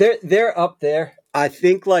 They're up there. I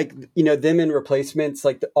think like, them in Replacements,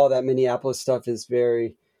 like all that Minneapolis stuff is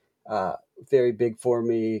very very big for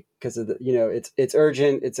me, because of the, it's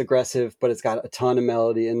urgent, it's aggressive, but it's got a ton of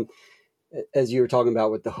melody. And as you were talking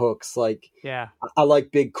about with the hooks, like, I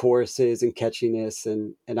like big choruses and catchiness,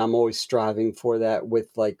 and I'm always striving for that with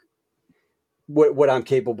like what I'm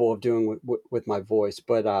capable of doing with my voice.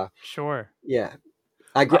 But sure. Yeah.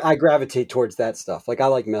 I gravitate towards that stuff. Like I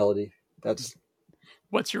like melody.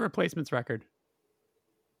 What's your Replacements record?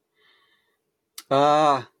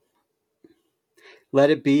 Let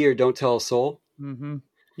It Be or Don't Tell a Soul. Mm-hmm.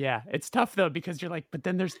 Yeah. It's tough though, because you're like, but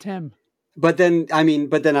then there's Tim. But then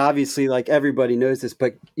obviously, like everybody knows this,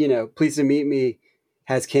 but Pleased to Meet Me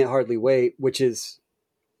has Can't Hardly Wait, which is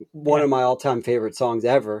one of my all-time favorite songs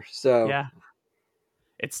ever. So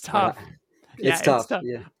it's tough. It's tough.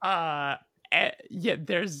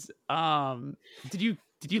 There's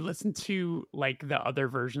did you listen to like the other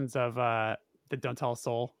versions of the Don't Tell a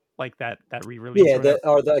Soul, like that re-release?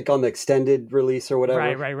 Or like on the extended release or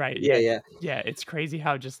whatever. Right. Yeah. It's crazy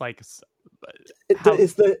how just like is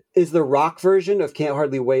the rock version of Can't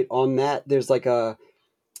Hardly Wait on that. There's like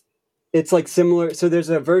it's like similar. So there's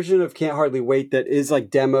a version of Can't Hardly Wait that is like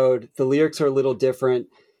demoed. The lyrics are a little different.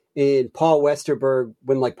 And Paul Westerberg,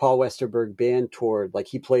 when like Paul Westerberg band toured, like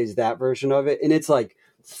he plays that version of it, and it's like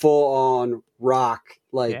full on rock,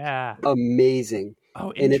 like amazing.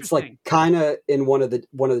 Oh, and it's like kind of in one of the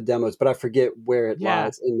demos, but I forget where it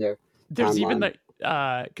lies in there. There's even like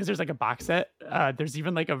because there's like a box set. There's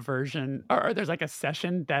even like a version, or there's like a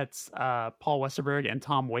session that's Paul Westerberg and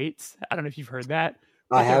Tom Waits. I don't know if you've heard that.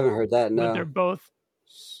 I haven't heard that. No, they're both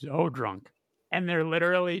so drunk, and they're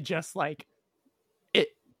literally just like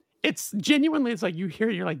it's genuinely, it's like you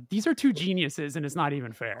hear, you're like, these are two geniuses, and it's not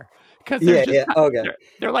even fair, because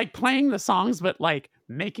they're like playing the songs, but like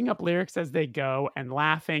making up lyrics as they go and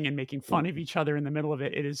laughing and making fun of each other in the middle of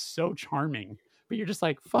it. It is so charming, but you're just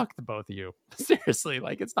like, fuck the both of you. Seriously,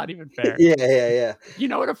 like it's not even fair. Yeah. You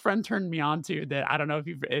know what a friend turned me on to that I don't know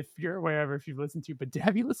if you're aware of, if you've listened to, but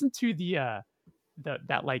have you listened to the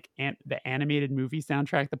animated movie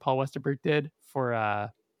soundtrack that Paul Westerberg did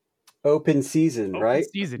for Open Season, right?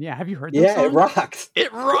 Season, yeah. Have you heard those Yeah, songs? it rocks.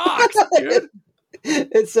 It rocks, dude.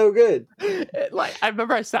 It's so good. Like, I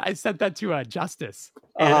remember I sent that to Justice,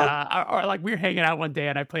 and or like we were hanging out one day,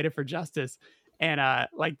 and I played it for Justice, and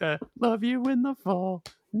like the "Love You in the Fall,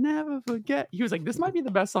 Never Forget." He was like, "This might be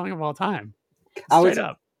the best song of all time." Straight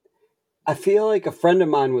up. I feel like a friend of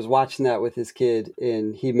mine was watching that with his kid,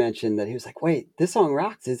 and he mentioned that he was like, "Wait, this song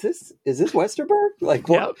rocks. Is this Westerberg? Like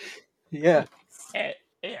what?" Yep. Yeah. And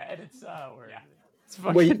it's it's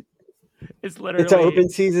fucking. It's literally it's an Open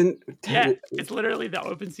Season. Yeah, it's literally the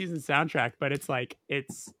Open Season soundtrack, but it's like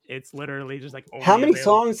it's literally just like. How many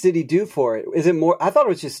songs did he do for it? Is it more? I thought it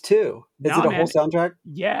was just 2. Is it a whole soundtrack?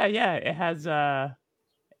 Yeah. It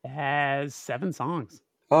has 7 songs.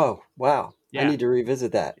 Oh wow! Yeah. I need to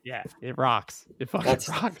revisit that. Yeah, it rocks. It fucking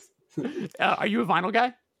rocks. Are you a vinyl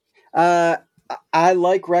guy? I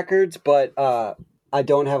like records, but I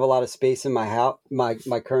don't have a lot of space in my house, my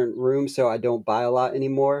current room, so I don't buy a lot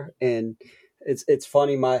anymore. And it's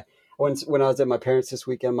funny. When I was at my parents this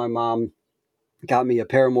weekend, my mom got me a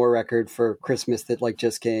Paramore record for Christmas that like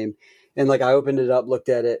just came, and like I opened it up, looked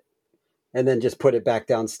at it, and then just put it back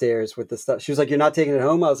downstairs with the stuff. She was like, "You're not taking it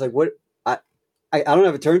home?" I was like, "What? I don't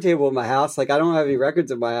have a turntable in my house. Like I don't have any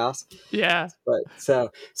records in my house." Yeah. But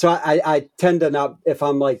so I tend to not, if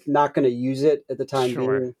I'm like not going to use it at the time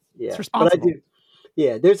being. Yeah. But I do.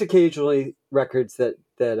 Yeah. There's occasionally records that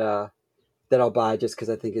I'll buy just because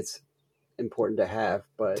I think it's important to have.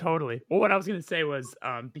 But totally. Well, what I was going to say was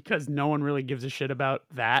because no one really gives a shit about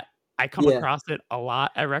that. I come across it a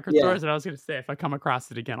lot at record stores, and I was going to say, if I come across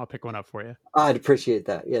it again, I'll pick one up for you. I'd appreciate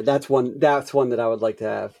that. Yeah, that's one that I would like to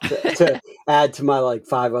have to add to my like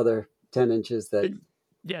 5 other 10 inches that.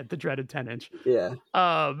 Yeah, the dreaded 10-inch. Yeah.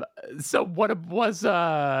 So what was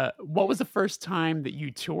the first time that you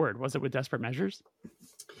toured? Was it with Desperate Measures?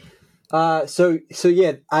 So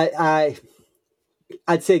yeah, I'd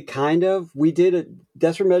say kind of. We did a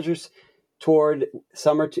Desperate Measures toured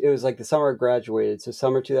summer. It was like the summer I graduated, so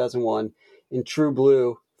summer 2001. And True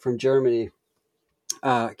Blue from Germany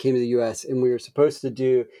came to the U.S. and we were supposed to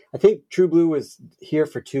do. I think True Blue was here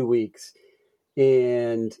for 2 weeks,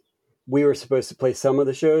 and we were supposed to play some of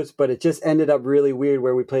the shows, but it just ended up really weird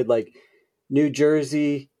where we played like New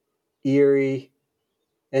Jersey, Erie,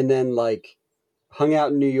 and then like hung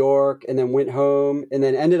out in New York, and then went home, and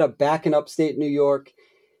then ended up back in upstate New York.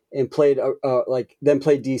 And played then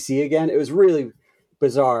played DC again. It was really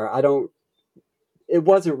bizarre. It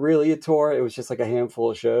wasn't really a tour. It was just like a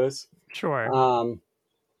handful of shows. Sure.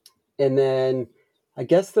 And then I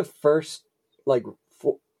guess the first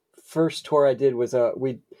tour I did was I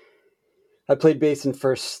played bass in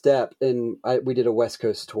First Step, and we did a West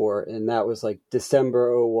Coast tour, and that was like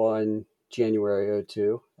December 01, January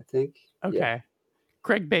 02, I think. Okay. Yeah.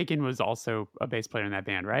 Craig Bacon was also a bass player in that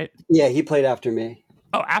band, right? Yeah, he played after me.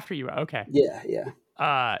 Oh, after you. Okay. Yeah.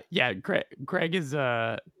 Yeah. Greg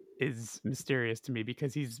is mysterious to me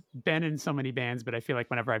because he's been in so many bands, but I feel like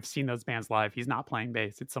whenever I've seen those bands live, he's not playing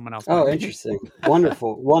bass; it's someone else. Oh, interesting.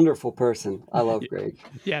 Wonderful person. I love Greg.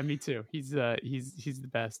 Yeah, me too. He's the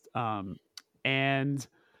best. And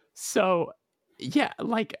so yeah,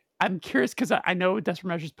 like I'm curious because I know Desperate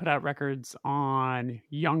Measures put out records on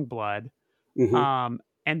Youngblood,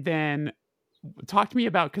 and then. Talk to me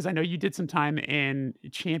about, because I know you did some time in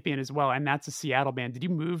Champion as well, and that's a Seattle band. Did you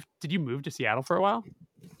move to Seattle for a while?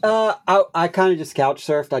 I kind of just couch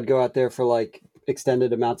surfed. I'd go out there for like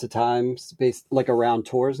extended amounts of time, based like around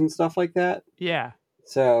tours and stuff like that. Yeah.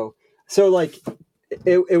 So like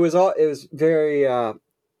it was very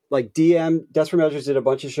like Desperate Measures did a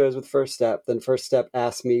bunch of shows with First Step. Then First Step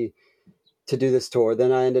asked me to do this tour.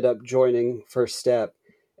 Then I ended up joining First Step,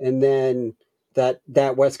 and then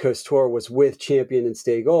that West Coast tour was with Champion and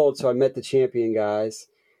Stay Gold. So I met the Champion guys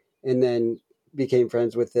and then became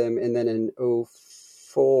friends with them. And then in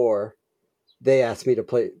 04, they asked me to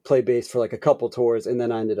play bass for like a couple tours. And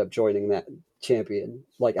then I ended up joining that Champion,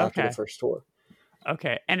 like after the first tour.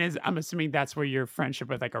 Okay. And I'm assuming that's where your friendship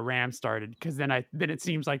with like a Ram started. Cause then it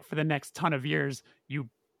seems like for the next ton of years, you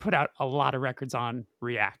put out a lot of records on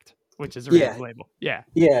React, which is a label. Yeah.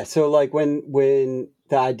 Yeah. So like when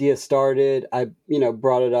the idea started, I,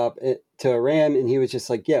 brought it up to Ram, and he was just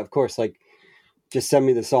like, yeah, of course. Like, just send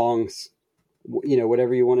me the songs,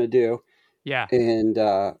 whatever you want to do. Yeah. And,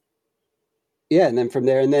 and then from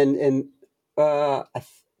there, and I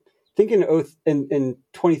think in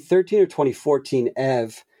 2013 or 2014,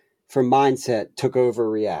 Ev from Mindset took over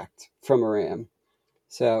React from Ram.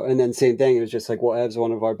 So, and then same thing. It was just like, well, Ev's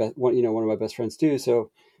one of my best friends too.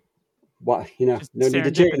 So, no need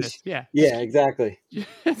to change. Yeah. Yeah, exactly.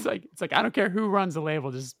 It's like I don't care who runs the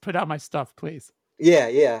label, just put out my stuff, please.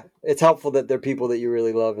 Yeah. It's helpful that they're people that you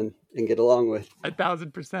really love and get along with.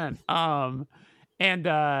 1,000%. And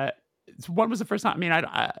so when was the first time? I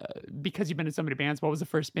mean, because you've been in so many bands, what was the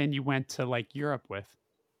first band you went to like Europe with?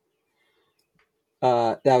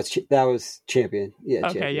 That was Champion. Yeah.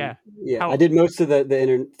 Okay. Champion. Yeah. I did most of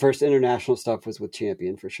the first international stuff was with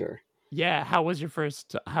Champion for sure. Yeah. How was your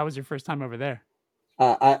first time over there?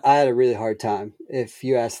 I had a really hard time. If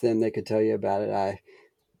you ask them, they could tell you about it.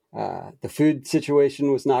 The food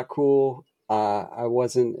situation was not cool. I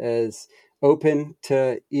wasn't as open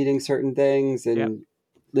to eating certain things and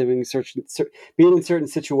being in certain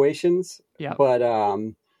situations. Yeah. But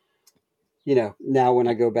now when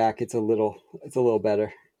I go back, it's a little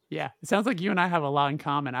better. Yeah, it sounds like you and I have a lot in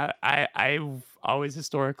common. I've always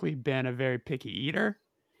historically been a very picky eater.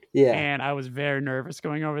 Yeah. And I was very nervous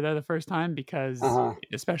going over there the first time because,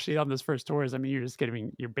 especially on those first tours, I mean,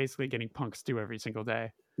 you're basically getting punk stew every single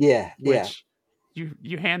day. Yeah. Which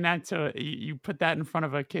you hand that to, you put that in front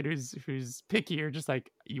of a kid who's picky. You're just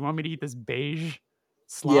like, you want me to eat this beige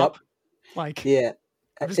slop? Yep. Like, yeah,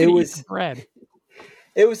 I'm just gonna eat the bread.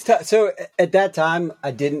 It was tough. So at that time,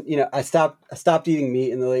 I didn't, I stopped eating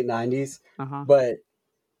meat in the late 90s, but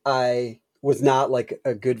I was not like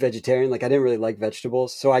a good vegetarian. Like I didn't really like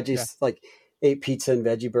vegetables. So I just like ate pizza and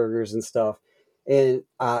veggie burgers and stuff. And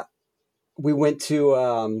we went to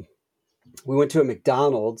a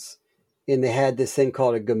McDonald's and they had this thing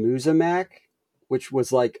called a Gamuza Mac, which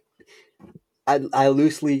was like, I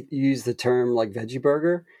loosely use the term like veggie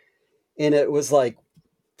burger. And it was like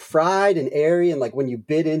fried and airy. And like when you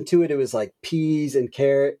bit into it, it was like peas and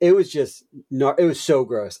carrot. It was just it was so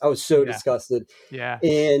gross. I was so disgusted. Yeah.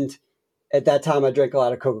 And at that time I drank a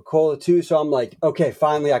lot of Coca-Cola too. So I'm like, okay,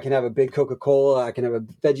 finally I can have a big Coca-Cola. I can have a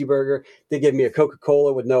veggie burger. They give me a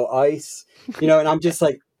Coca-Cola with no ice, and I'm just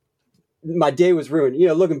like, my day was ruined.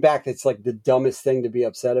 Looking back, it's like the dumbest thing to be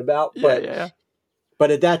upset about.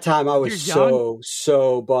 But at that time I was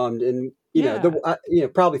so bummed. And,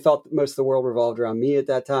 probably felt that most of the world revolved around me at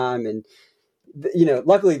that time. And,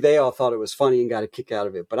 luckily they all thought it was funny and got a kick out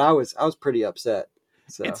of it. But I was pretty upset.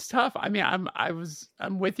 So. It's tough. I mean, I'm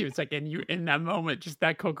with you. It's like, in that moment, just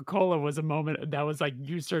that Coca-Cola was a moment that was like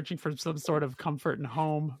you searching for some sort of comfort and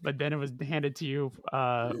home, but then it was handed to you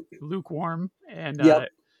lukewarm and. Yep.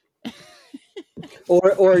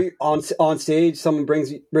 or on stage, someone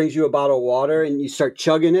brings you a bottle of water and you start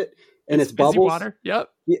chugging it, and it's bubbles. Water. Yep.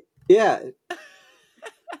 Yeah.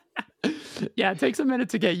 Yeah, it takes a minute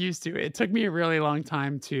to get used to. It took me a really long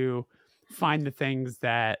time to find the things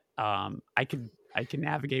that I can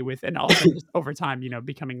navigate with, and also just over time,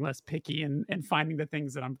 becoming less picky and finding the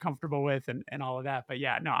things that I'm comfortable with and all of that. But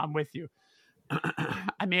yeah, no, I'm with you.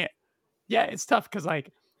 I mean, yeah, it's tough because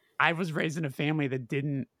like I was raised in a family that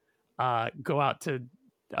didn't go out to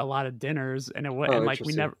a lot of dinners, and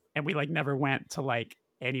we never went to like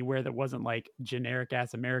anywhere that wasn't like generic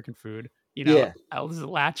ass American food. I was a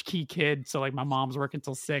latchkey kid, so like my mom's working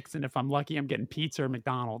till 6, and if I'm lucky, I'm getting pizza or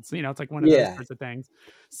McDonald's. It's like one of those sorts of things.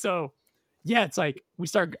 So yeah, it's like we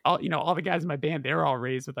start all the guys in my band, they were all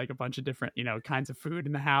raised with like a bunch of different, kinds of food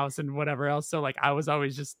in the house and whatever else. So like I was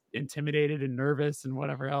always just intimidated and nervous and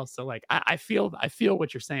whatever else. So like I feel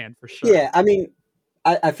what you're saying for sure. Yeah. I mean,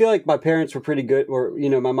 I feel like my parents were pretty good, or,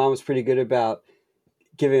 my mom was pretty good about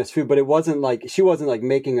giving us food, but she wasn't like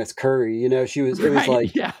making us curry,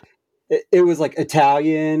 it was like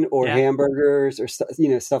Italian or hamburgers or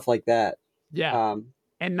stuff like that. Yeah.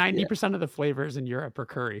 And 90% of the flavors in Europe are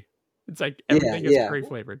curry. It's like everything is curry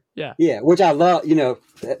flavored. Yeah. Yeah. Which I love,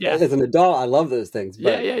 as an adult, I love those things.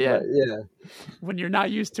 But, yeah. When you're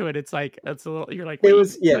not used to it, it's like, it's a little, you're like, it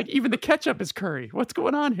was, like even the ketchup is curry. What's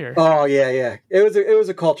going on here? Oh yeah. It was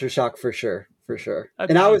a culture shock for sure.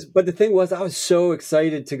 And but the thing was, I was so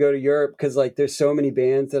excited to go to Europe because like, there's so many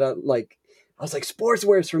bands that I was like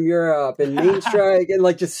Sportswear's from Europe and Main Strike and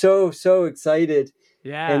like just so excited.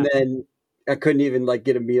 Yeah. And then I couldn't even like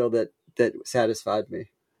get a meal that satisfied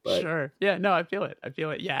me. But. Sure. Yeah. No, I feel it.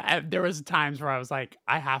 Yeah. There was times where I was like,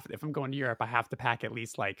 if I'm going to Europe, I have to pack at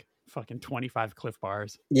least like fucking 25 Cliff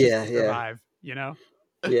Bars. Yeah. To survive, Yeah.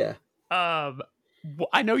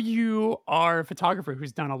 I know you are a photographer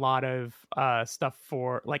who's done a lot of stuff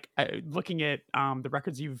for like looking at the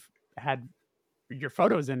records you've had your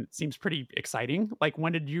photos in. It seems pretty exciting. Like,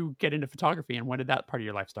 when did you get into photography and when did that part of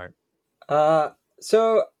your life start?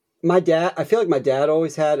 So I feel like my dad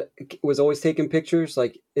was always taking pictures.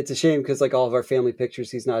 Like, it's a shame because like all of our family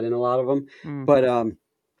pictures, he's not in a lot of them. But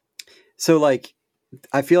so like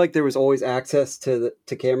I feel like there was always access to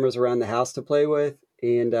cameras around the house to play with,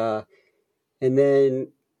 and then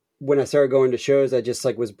when I started going to shows, I just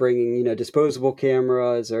like was bringing disposable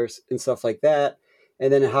cameras and stuff like that.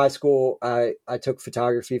 And then in high school, I took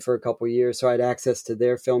photography for a couple of years. So I had access to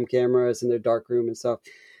their film cameras and their darkroom and stuff.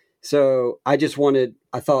 So I just wanted,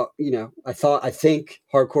 I think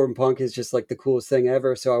hardcore and punk is just like the coolest thing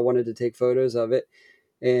ever. So I wanted to take photos of it.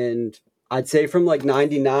 And I'd say from like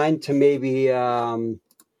 99 to maybe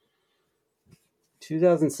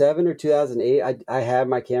 2007 or 2008, I had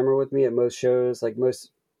my camera with me at most shows, like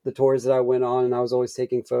most the tours that I went on, and I was always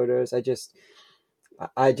taking photos. I just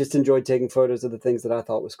enjoyed taking photos of the things that I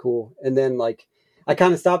thought was cool. And then like I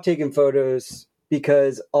kind of stopped taking photos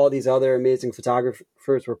because all these other amazing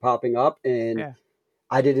photographers were popping up, and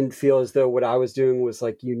I didn't feel as though what I was doing was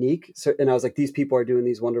like unique. So, and I was like, these people are doing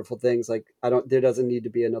these wonderful things. Like there doesn't need to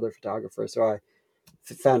be another photographer. So I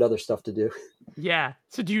found other stuff to do. Yeah.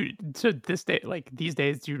 So this day, like these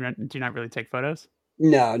days, do you not really take photos?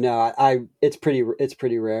 No, it's pretty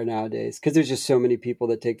rare nowadays because there's just so many people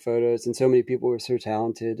that take photos and so many people who are so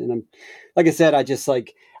talented. And I'm, like I said,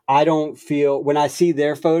 I don't feel when I see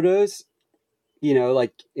their photos,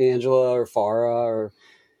 like Angela or Farah or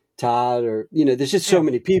Todd or, there's just so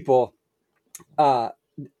many people, that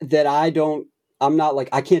I'm not like,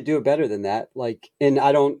 I can't do it better than that. Like, and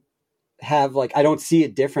I don't see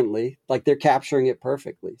it differently. Like they're capturing it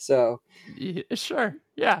perfectly. So sure.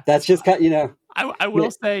 Yeah. That's just kind I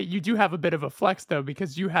will say you do have a bit of a flex though,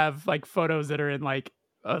 because you have like photos that are in like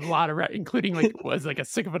a lot of, including like was like a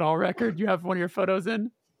Sick of It All record. You have one of your photos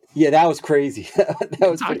in. Yeah, that was crazy.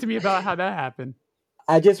 Talk to me about how that happened.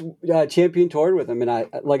 I just champion toured with him, and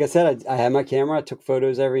like I said, I had my camera. I took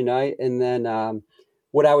photos every night, and then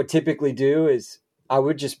what I would typically do is I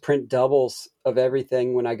would just print doubles of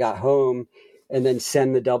everything when I got home, and then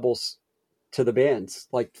send the doubles to the bands.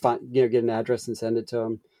 Like, get an address and send it to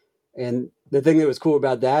them. And the thing that was cool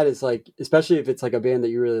about that is like, especially if it's like a band that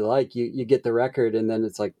you really like, you get the record, and then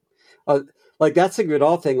it's like, like that Sick of It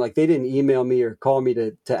All thing. Like they didn't email me or call me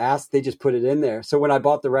to ask; they just put it in there. So when I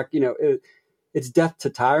bought the record, it's Death to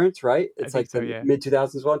Tyrants, right? It's like the mid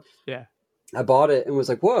 2000s one. Yeah, I bought it and was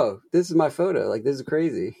like, "Whoa, this is my photo! Like this is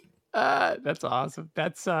crazy." That's awesome.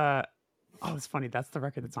 That's it's funny. That's the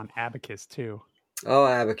record that's on Abacus too. Oh,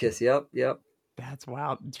 Abacus. Yep. That's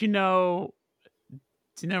wild. Do you know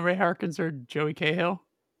Ray Harkins or Joey Cahill?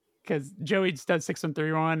 Because Joey does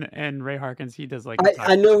 6131 and Ray Harkins, he does like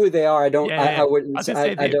I know who they are. I don't. I wouldn't.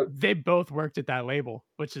 I don't. They both worked at that label,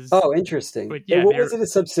 which is interesting. But what was it? A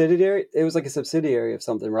subsidiary? It was like a subsidiary of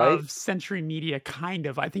something, right? Of Century Media, kind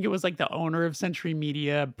of. I think it was like the owner of Century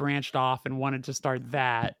Media branched off and wanted to start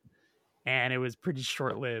that, and it was pretty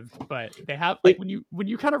short lived. But they have like when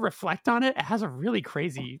you kind of reflect on it, it has a really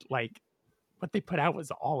crazy like. What they put out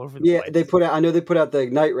was all over the place. They put out. I know they put out the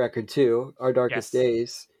Ignite record too, Our Darkest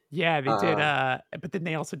Days. Yeah, they did. But then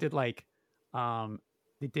they also did like,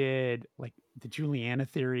 they did like the Juliana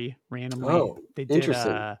Theory randomly. Oh, they did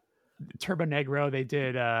interesting. Turbo Negro. They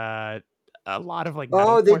did a lot of like.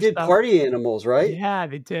 They did stuff. Party Animals, right? Yeah,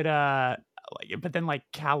 they did. But then like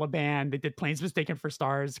Caliban. They did Planes Mistaken for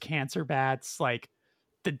Stars, Cancer Bats, like.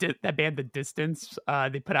 That band, The Distance,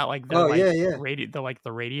 they put out like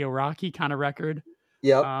the Radio Rocky kind of record.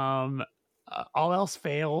 Yep. All Else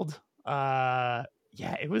Failed.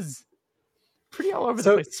 It was pretty all over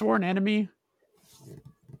the place. Sworn Enemy.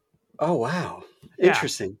 Oh wow!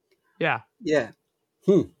 Interesting. Yeah.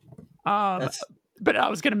 But I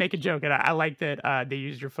was gonna make a joke, and I like that they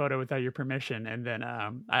used your photo without your permission, and then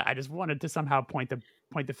I just wanted to somehow point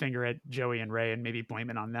the finger at Joey and Ray and maybe blame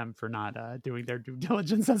it on them for not doing their due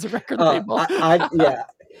diligence as a record label.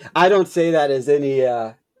 I don't say that as any.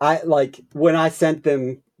 I like when I sent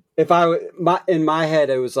them. In my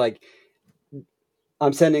head, it was like,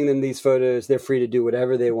 I'm sending them these photos. They're free to do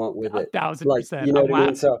whatever they want with it. 1,000%. You know what I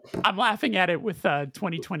mean? So I'm laughing at it with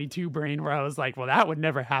 2022 brain, where I was like, well, that would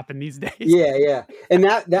never happen these days. Yeah. And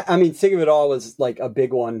that I mean, Sick of It All was like a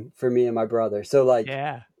big one for me and my brother. So like,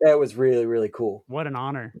 that was really, really cool. What an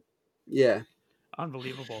honor. Yeah.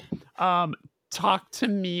 Unbelievable. Talk to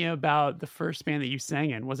me about the first band that you sang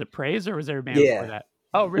in. Was it Praise or was there a band before that?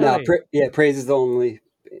 Oh, really? No, Praise is the only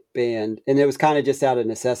band. And it was kind of just out of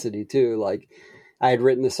necessity too. Like, I had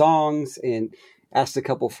written the songs and asked a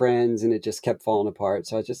couple friends, and it just kept falling apart.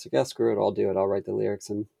 So I just said, screw it, I'll do it. I'll write the lyrics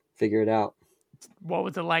and figure it out. What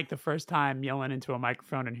was it like the first time yelling into a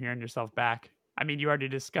microphone and hearing yourself back? I mean, you already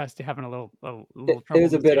discussed you having a little trouble. It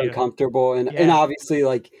was a bit uncomfortable. And obviously,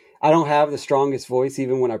 like, I don't have the strongest voice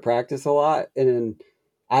even when I practice a lot. And then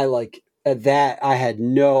I at that, I had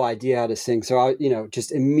no idea how to sing. So I,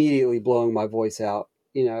 just immediately blowing my voice out.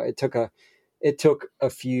 It took a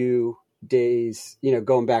few days,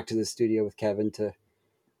 going back to the studio with Kevin to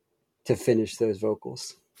finish those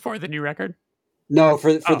vocals for the new record. No,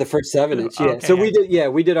 for the first 7-inch. Yeah. Okay, So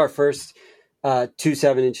we did our first 2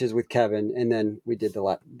 7-inches with Kevin, and then we did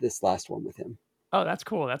this last one with him. Oh, that's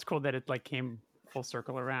cool. That's cool that it like came full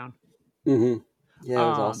circle around. Mm-hmm. Yeah, it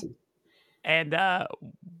was awesome. And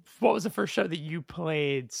what was the first show that you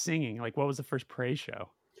played singing? Like, what was the first praise show?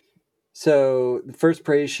 So the first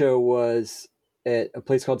praise show was at a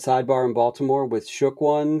place called Sidebar in Baltimore with Shook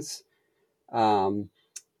Ones,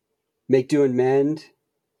 Make Do and Mend,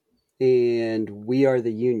 and We Are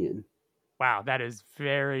the Union. Wow, that is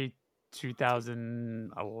very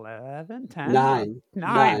 2011, 10? 9.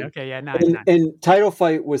 Okay, yeah, 9. And Title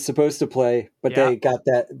Fight was supposed to play, but they got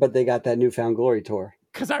that Newfound Glory tour.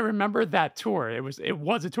 Because I remember that tour. It was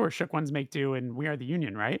a tour. Shook Ones, Make Do, and We Are the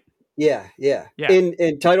Union, right? Yeah.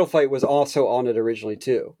 And Title Fight was also on it originally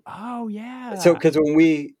too. Oh yeah. So because when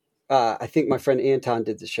we, I think my friend Anton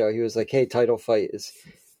did the show, he was like, "Hey, Title Fight is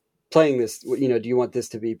playing this. Do you want this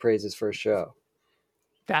to be Praise's first show?"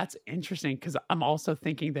 That's interesting because I'm also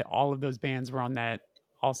thinking that all of those bands were on that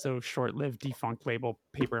also short-lived defunct label,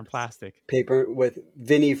 Paper and Plastic. Paper with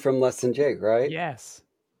Vinny from Less Than Jake, right? Yes.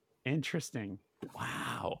 Interesting.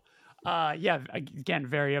 Wow. Yeah. Again,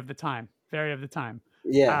 very of the time.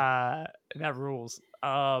 Yeah. That rules.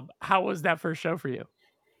 How was that first show for you?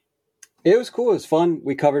 It was cool. It was fun.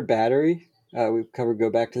 We covered Battery. We covered Go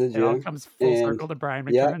Back to the Gym. It all comes full circle to Brian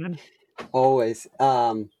McTernan. Yeah, always.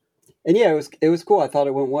 And yeah, it was cool. I thought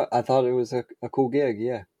it went. I thought it was a cool gig.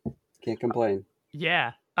 Yeah, can't complain.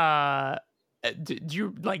 Yeah. Do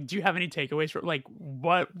you have any takeaways for like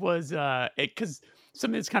what was it? Because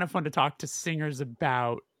something that's kind of fun to talk to singers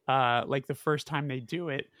about, like the first time they do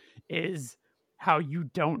it, is how you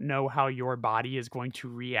don't know how your body is going to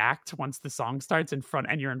react once the song starts and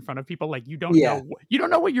you're in front of people. Like you don't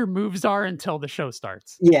know what your moves are until the show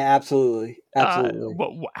starts. Yeah, absolutely. How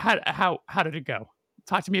did it go?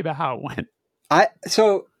 Talk to me about how it went. I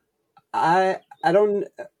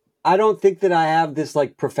don't think that I have this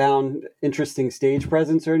like profound, interesting stage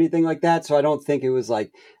presence or anything like that. So I don't think it was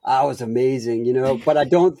like, I was amazing, but I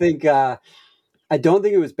don't think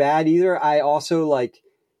it was bad either. I also like,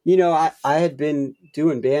 I had been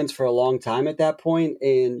doing bands for a long time at that point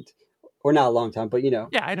or not a long time, but I know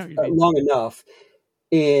long enough.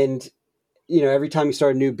 And, every time you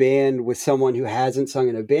start a new band with someone who hasn't sung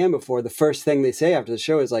in a band before, the first thing they say after the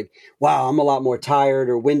show is like, wow, I'm a lot more tired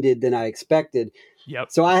or winded than I expected.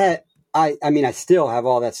 Yep. So I still have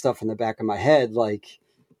all that stuff in the back of my head, like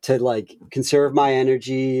to like conserve my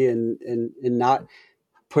energy and not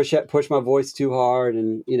push my voice too hard.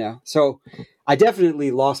 And, so I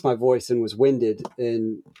definitely lost my voice and was winded.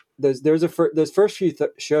 And those first few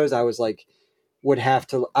shows I was like,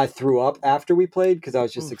 I threw up after we played because I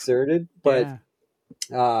was just exerted, but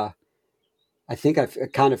I think I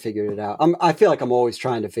kind of figured it out. I feel like I'm always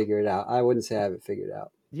trying to figure it out. I wouldn't say I have it figured out.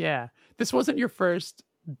 Yeah. This wasn't your first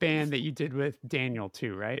band that you did with Daniel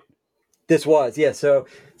too, right? This was, yeah. So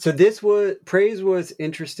Praise was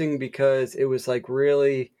interesting because it was like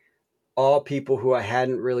really all people who I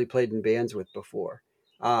hadn't really played in bands with before.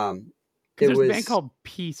 There's a band called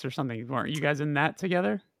Peace or something. Weren't you guys in that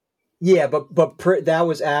together? Yeah, but that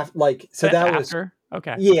was after, like, so that after? Was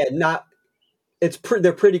okay. Yeah, not.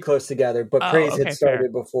 They're pretty close together, but Praise had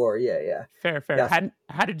started before. Yeah. Fair. Yeah.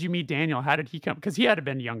 How did you meet Daniel? How did he come? Because he had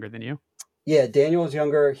been younger than you. Yeah, Daniel was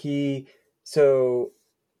younger. There's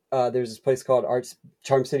this place called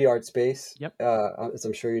Charm City Art Space. Yep. As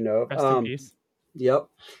I'm sure you know. Rest in peace. Yep.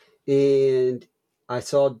 And I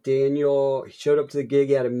saw Daniel. He showed up to the gig.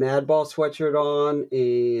 He had a Madball sweatshirt on,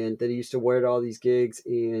 and that he used to wear to all these gigs,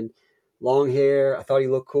 and long hair. I thought he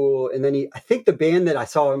looked cool. And then I think the band that I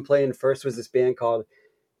saw him playing first was this band called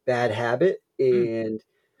Bad Habit. And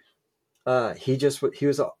he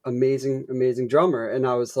was an amazing drummer. And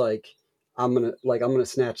I was like, I'm going to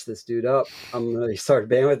snatch this dude up. I'm going to start a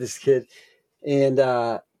band with this kid. And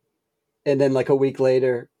then like a week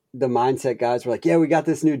later, the Mindset guys were like, yeah, we got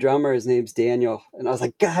this new drummer. His name's Daniel. And I was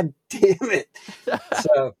like, God damn it.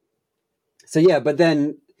 So yeah, but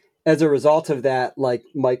then as a result of that, like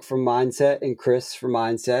Mike from Mindset and Chris from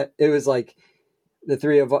Mindset, it was like the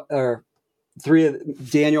three of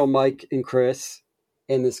Daniel, Mike, and Chris,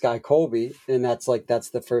 and this guy Colby, and that's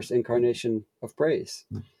the first incarnation of Praise.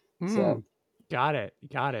 So got it.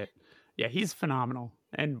 Yeah, he's phenomenal,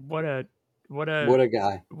 and what a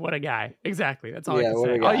guy. Exactly. That's all I can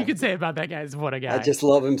say. All you can say about that guy is what a guy. I just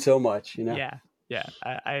love him so much. Yeah.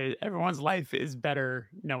 Everyone's life is better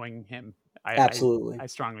knowing him. Absolutely. I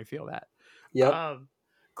strongly feel that. Yep.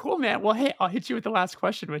 Cool, man. Well, hey, I'll hit you with the last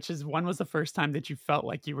question, which is, when was the first time that you felt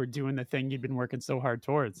like you were doing the thing you'd been working so hard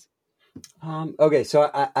towards? Okay, so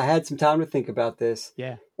I had some time to think about this.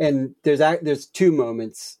 Yeah. And there's two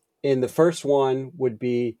moments. And the first one would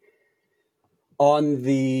be on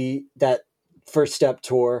that First Step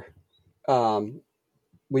tour.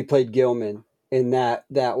 We played Gilman, and that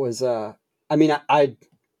was I mean, I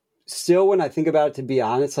still, when I think about it, to be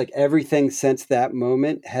honest, like everything since that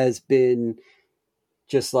moment has been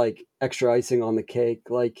just like extra icing on the cake.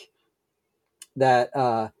 Like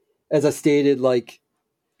that, as I stated, like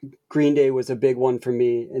Green Day was a big one for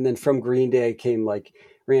me. And then from Green Day came like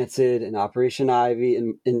Rancid and Operation Ivy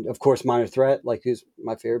and of course Minor Threat, like who's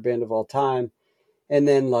my favorite band of all time. And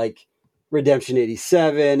then like Redemption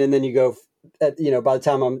 87. And then you go at, by the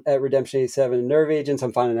time I'm at Redemption 87 and Nerve Agents,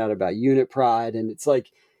 I'm finding out about Unit Pride. And it's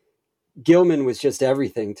like Gilman was just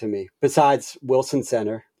everything to me besides Wilson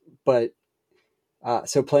Center. But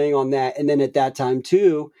so playing on that. And then at that time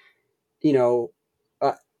too,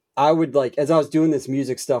 I would like, as I was doing this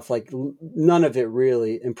music stuff, like none of it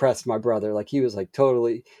really impressed my brother. Like he was like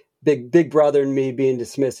totally big brother and me being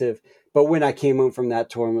dismissive. But when I came home from that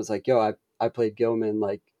tour and was like, yo, I played Gilman,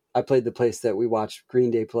 like I played the place that we watched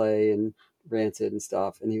Green Day play and Rancid and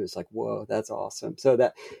stuff. And he was like, whoa, that's awesome. So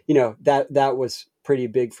that, that was pretty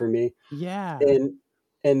big for me. Yeah. And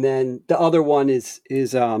then the other one is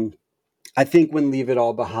I think when Leave It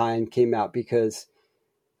All Behind came out, because,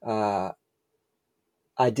 that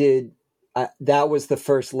was the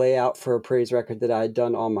first layout for a Praise record that I had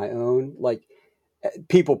done on my own. Like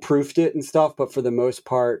people proofed it and stuff, but for the most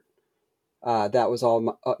part, that was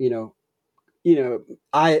all,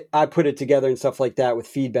 I put it together and stuff like that with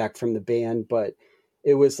feedback from the band, but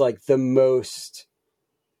it was like the most,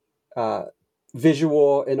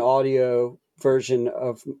 visual and audio version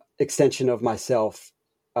of extension of myself,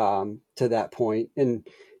 to that point. And,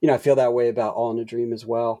 I feel that way about All in a Dream as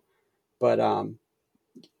well. But,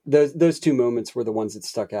 those two moments were the ones that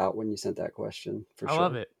stuck out when you sent that question. For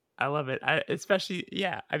sure. I love it. Especially,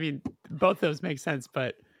 yeah. I mean, both those make sense,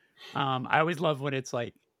 but I always love when it's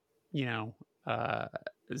like,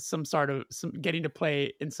 some getting to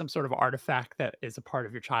play in some sort of artifact that is a part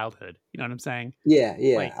of your childhood. You know what I'm saying? Yeah.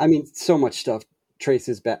 Like, I mean, so much stuff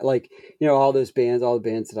traces back, like, all those bands, all the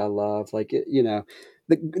bands that I love, like,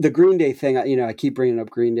 the Green Day thing, I keep bringing up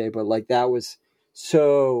Green Day, but like that was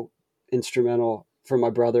so instrumental for my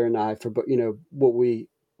brother and I, for what we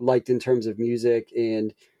liked in terms of music.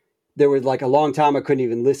 And there was like a long time I couldn't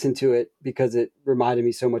even listen to it because it reminded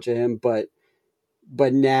me so much of him. But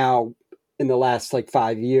now in the last like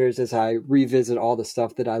 5 years, as I revisit all the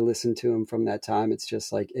stuff that I listened to him from that time, it's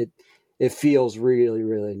just like it feels really,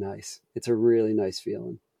 really nice. It's a really nice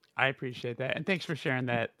feeling. I appreciate that. And thanks for sharing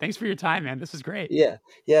that. Thanks for your time, man. This was great. Yeah,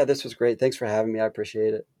 this was great. Thanks for having me. I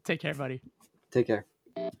appreciate it. Take care, buddy. Take care.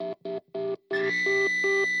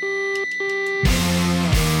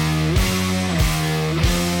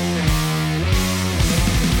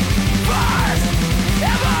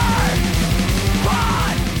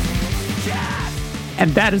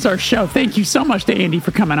 And that is our show. Thank you so much to Andy for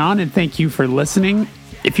coming on, and thank you for listening.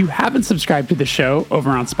 If you haven't subscribed to the show over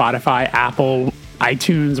on Spotify, Apple,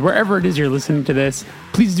 iTunes, wherever it is you're listening to this,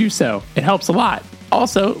 please do so. It helps a lot.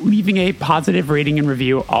 Also, leaving a positive rating and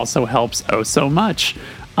review also helps oh so much.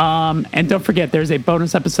 And don't forget, there's a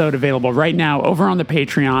bonus episode available right now over on the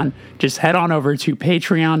Patreon. Just head on over to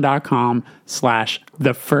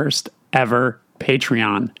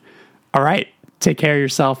patreon.com/thefirsteverpatreon. All right, take care of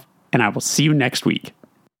yourself, and I will see you next week.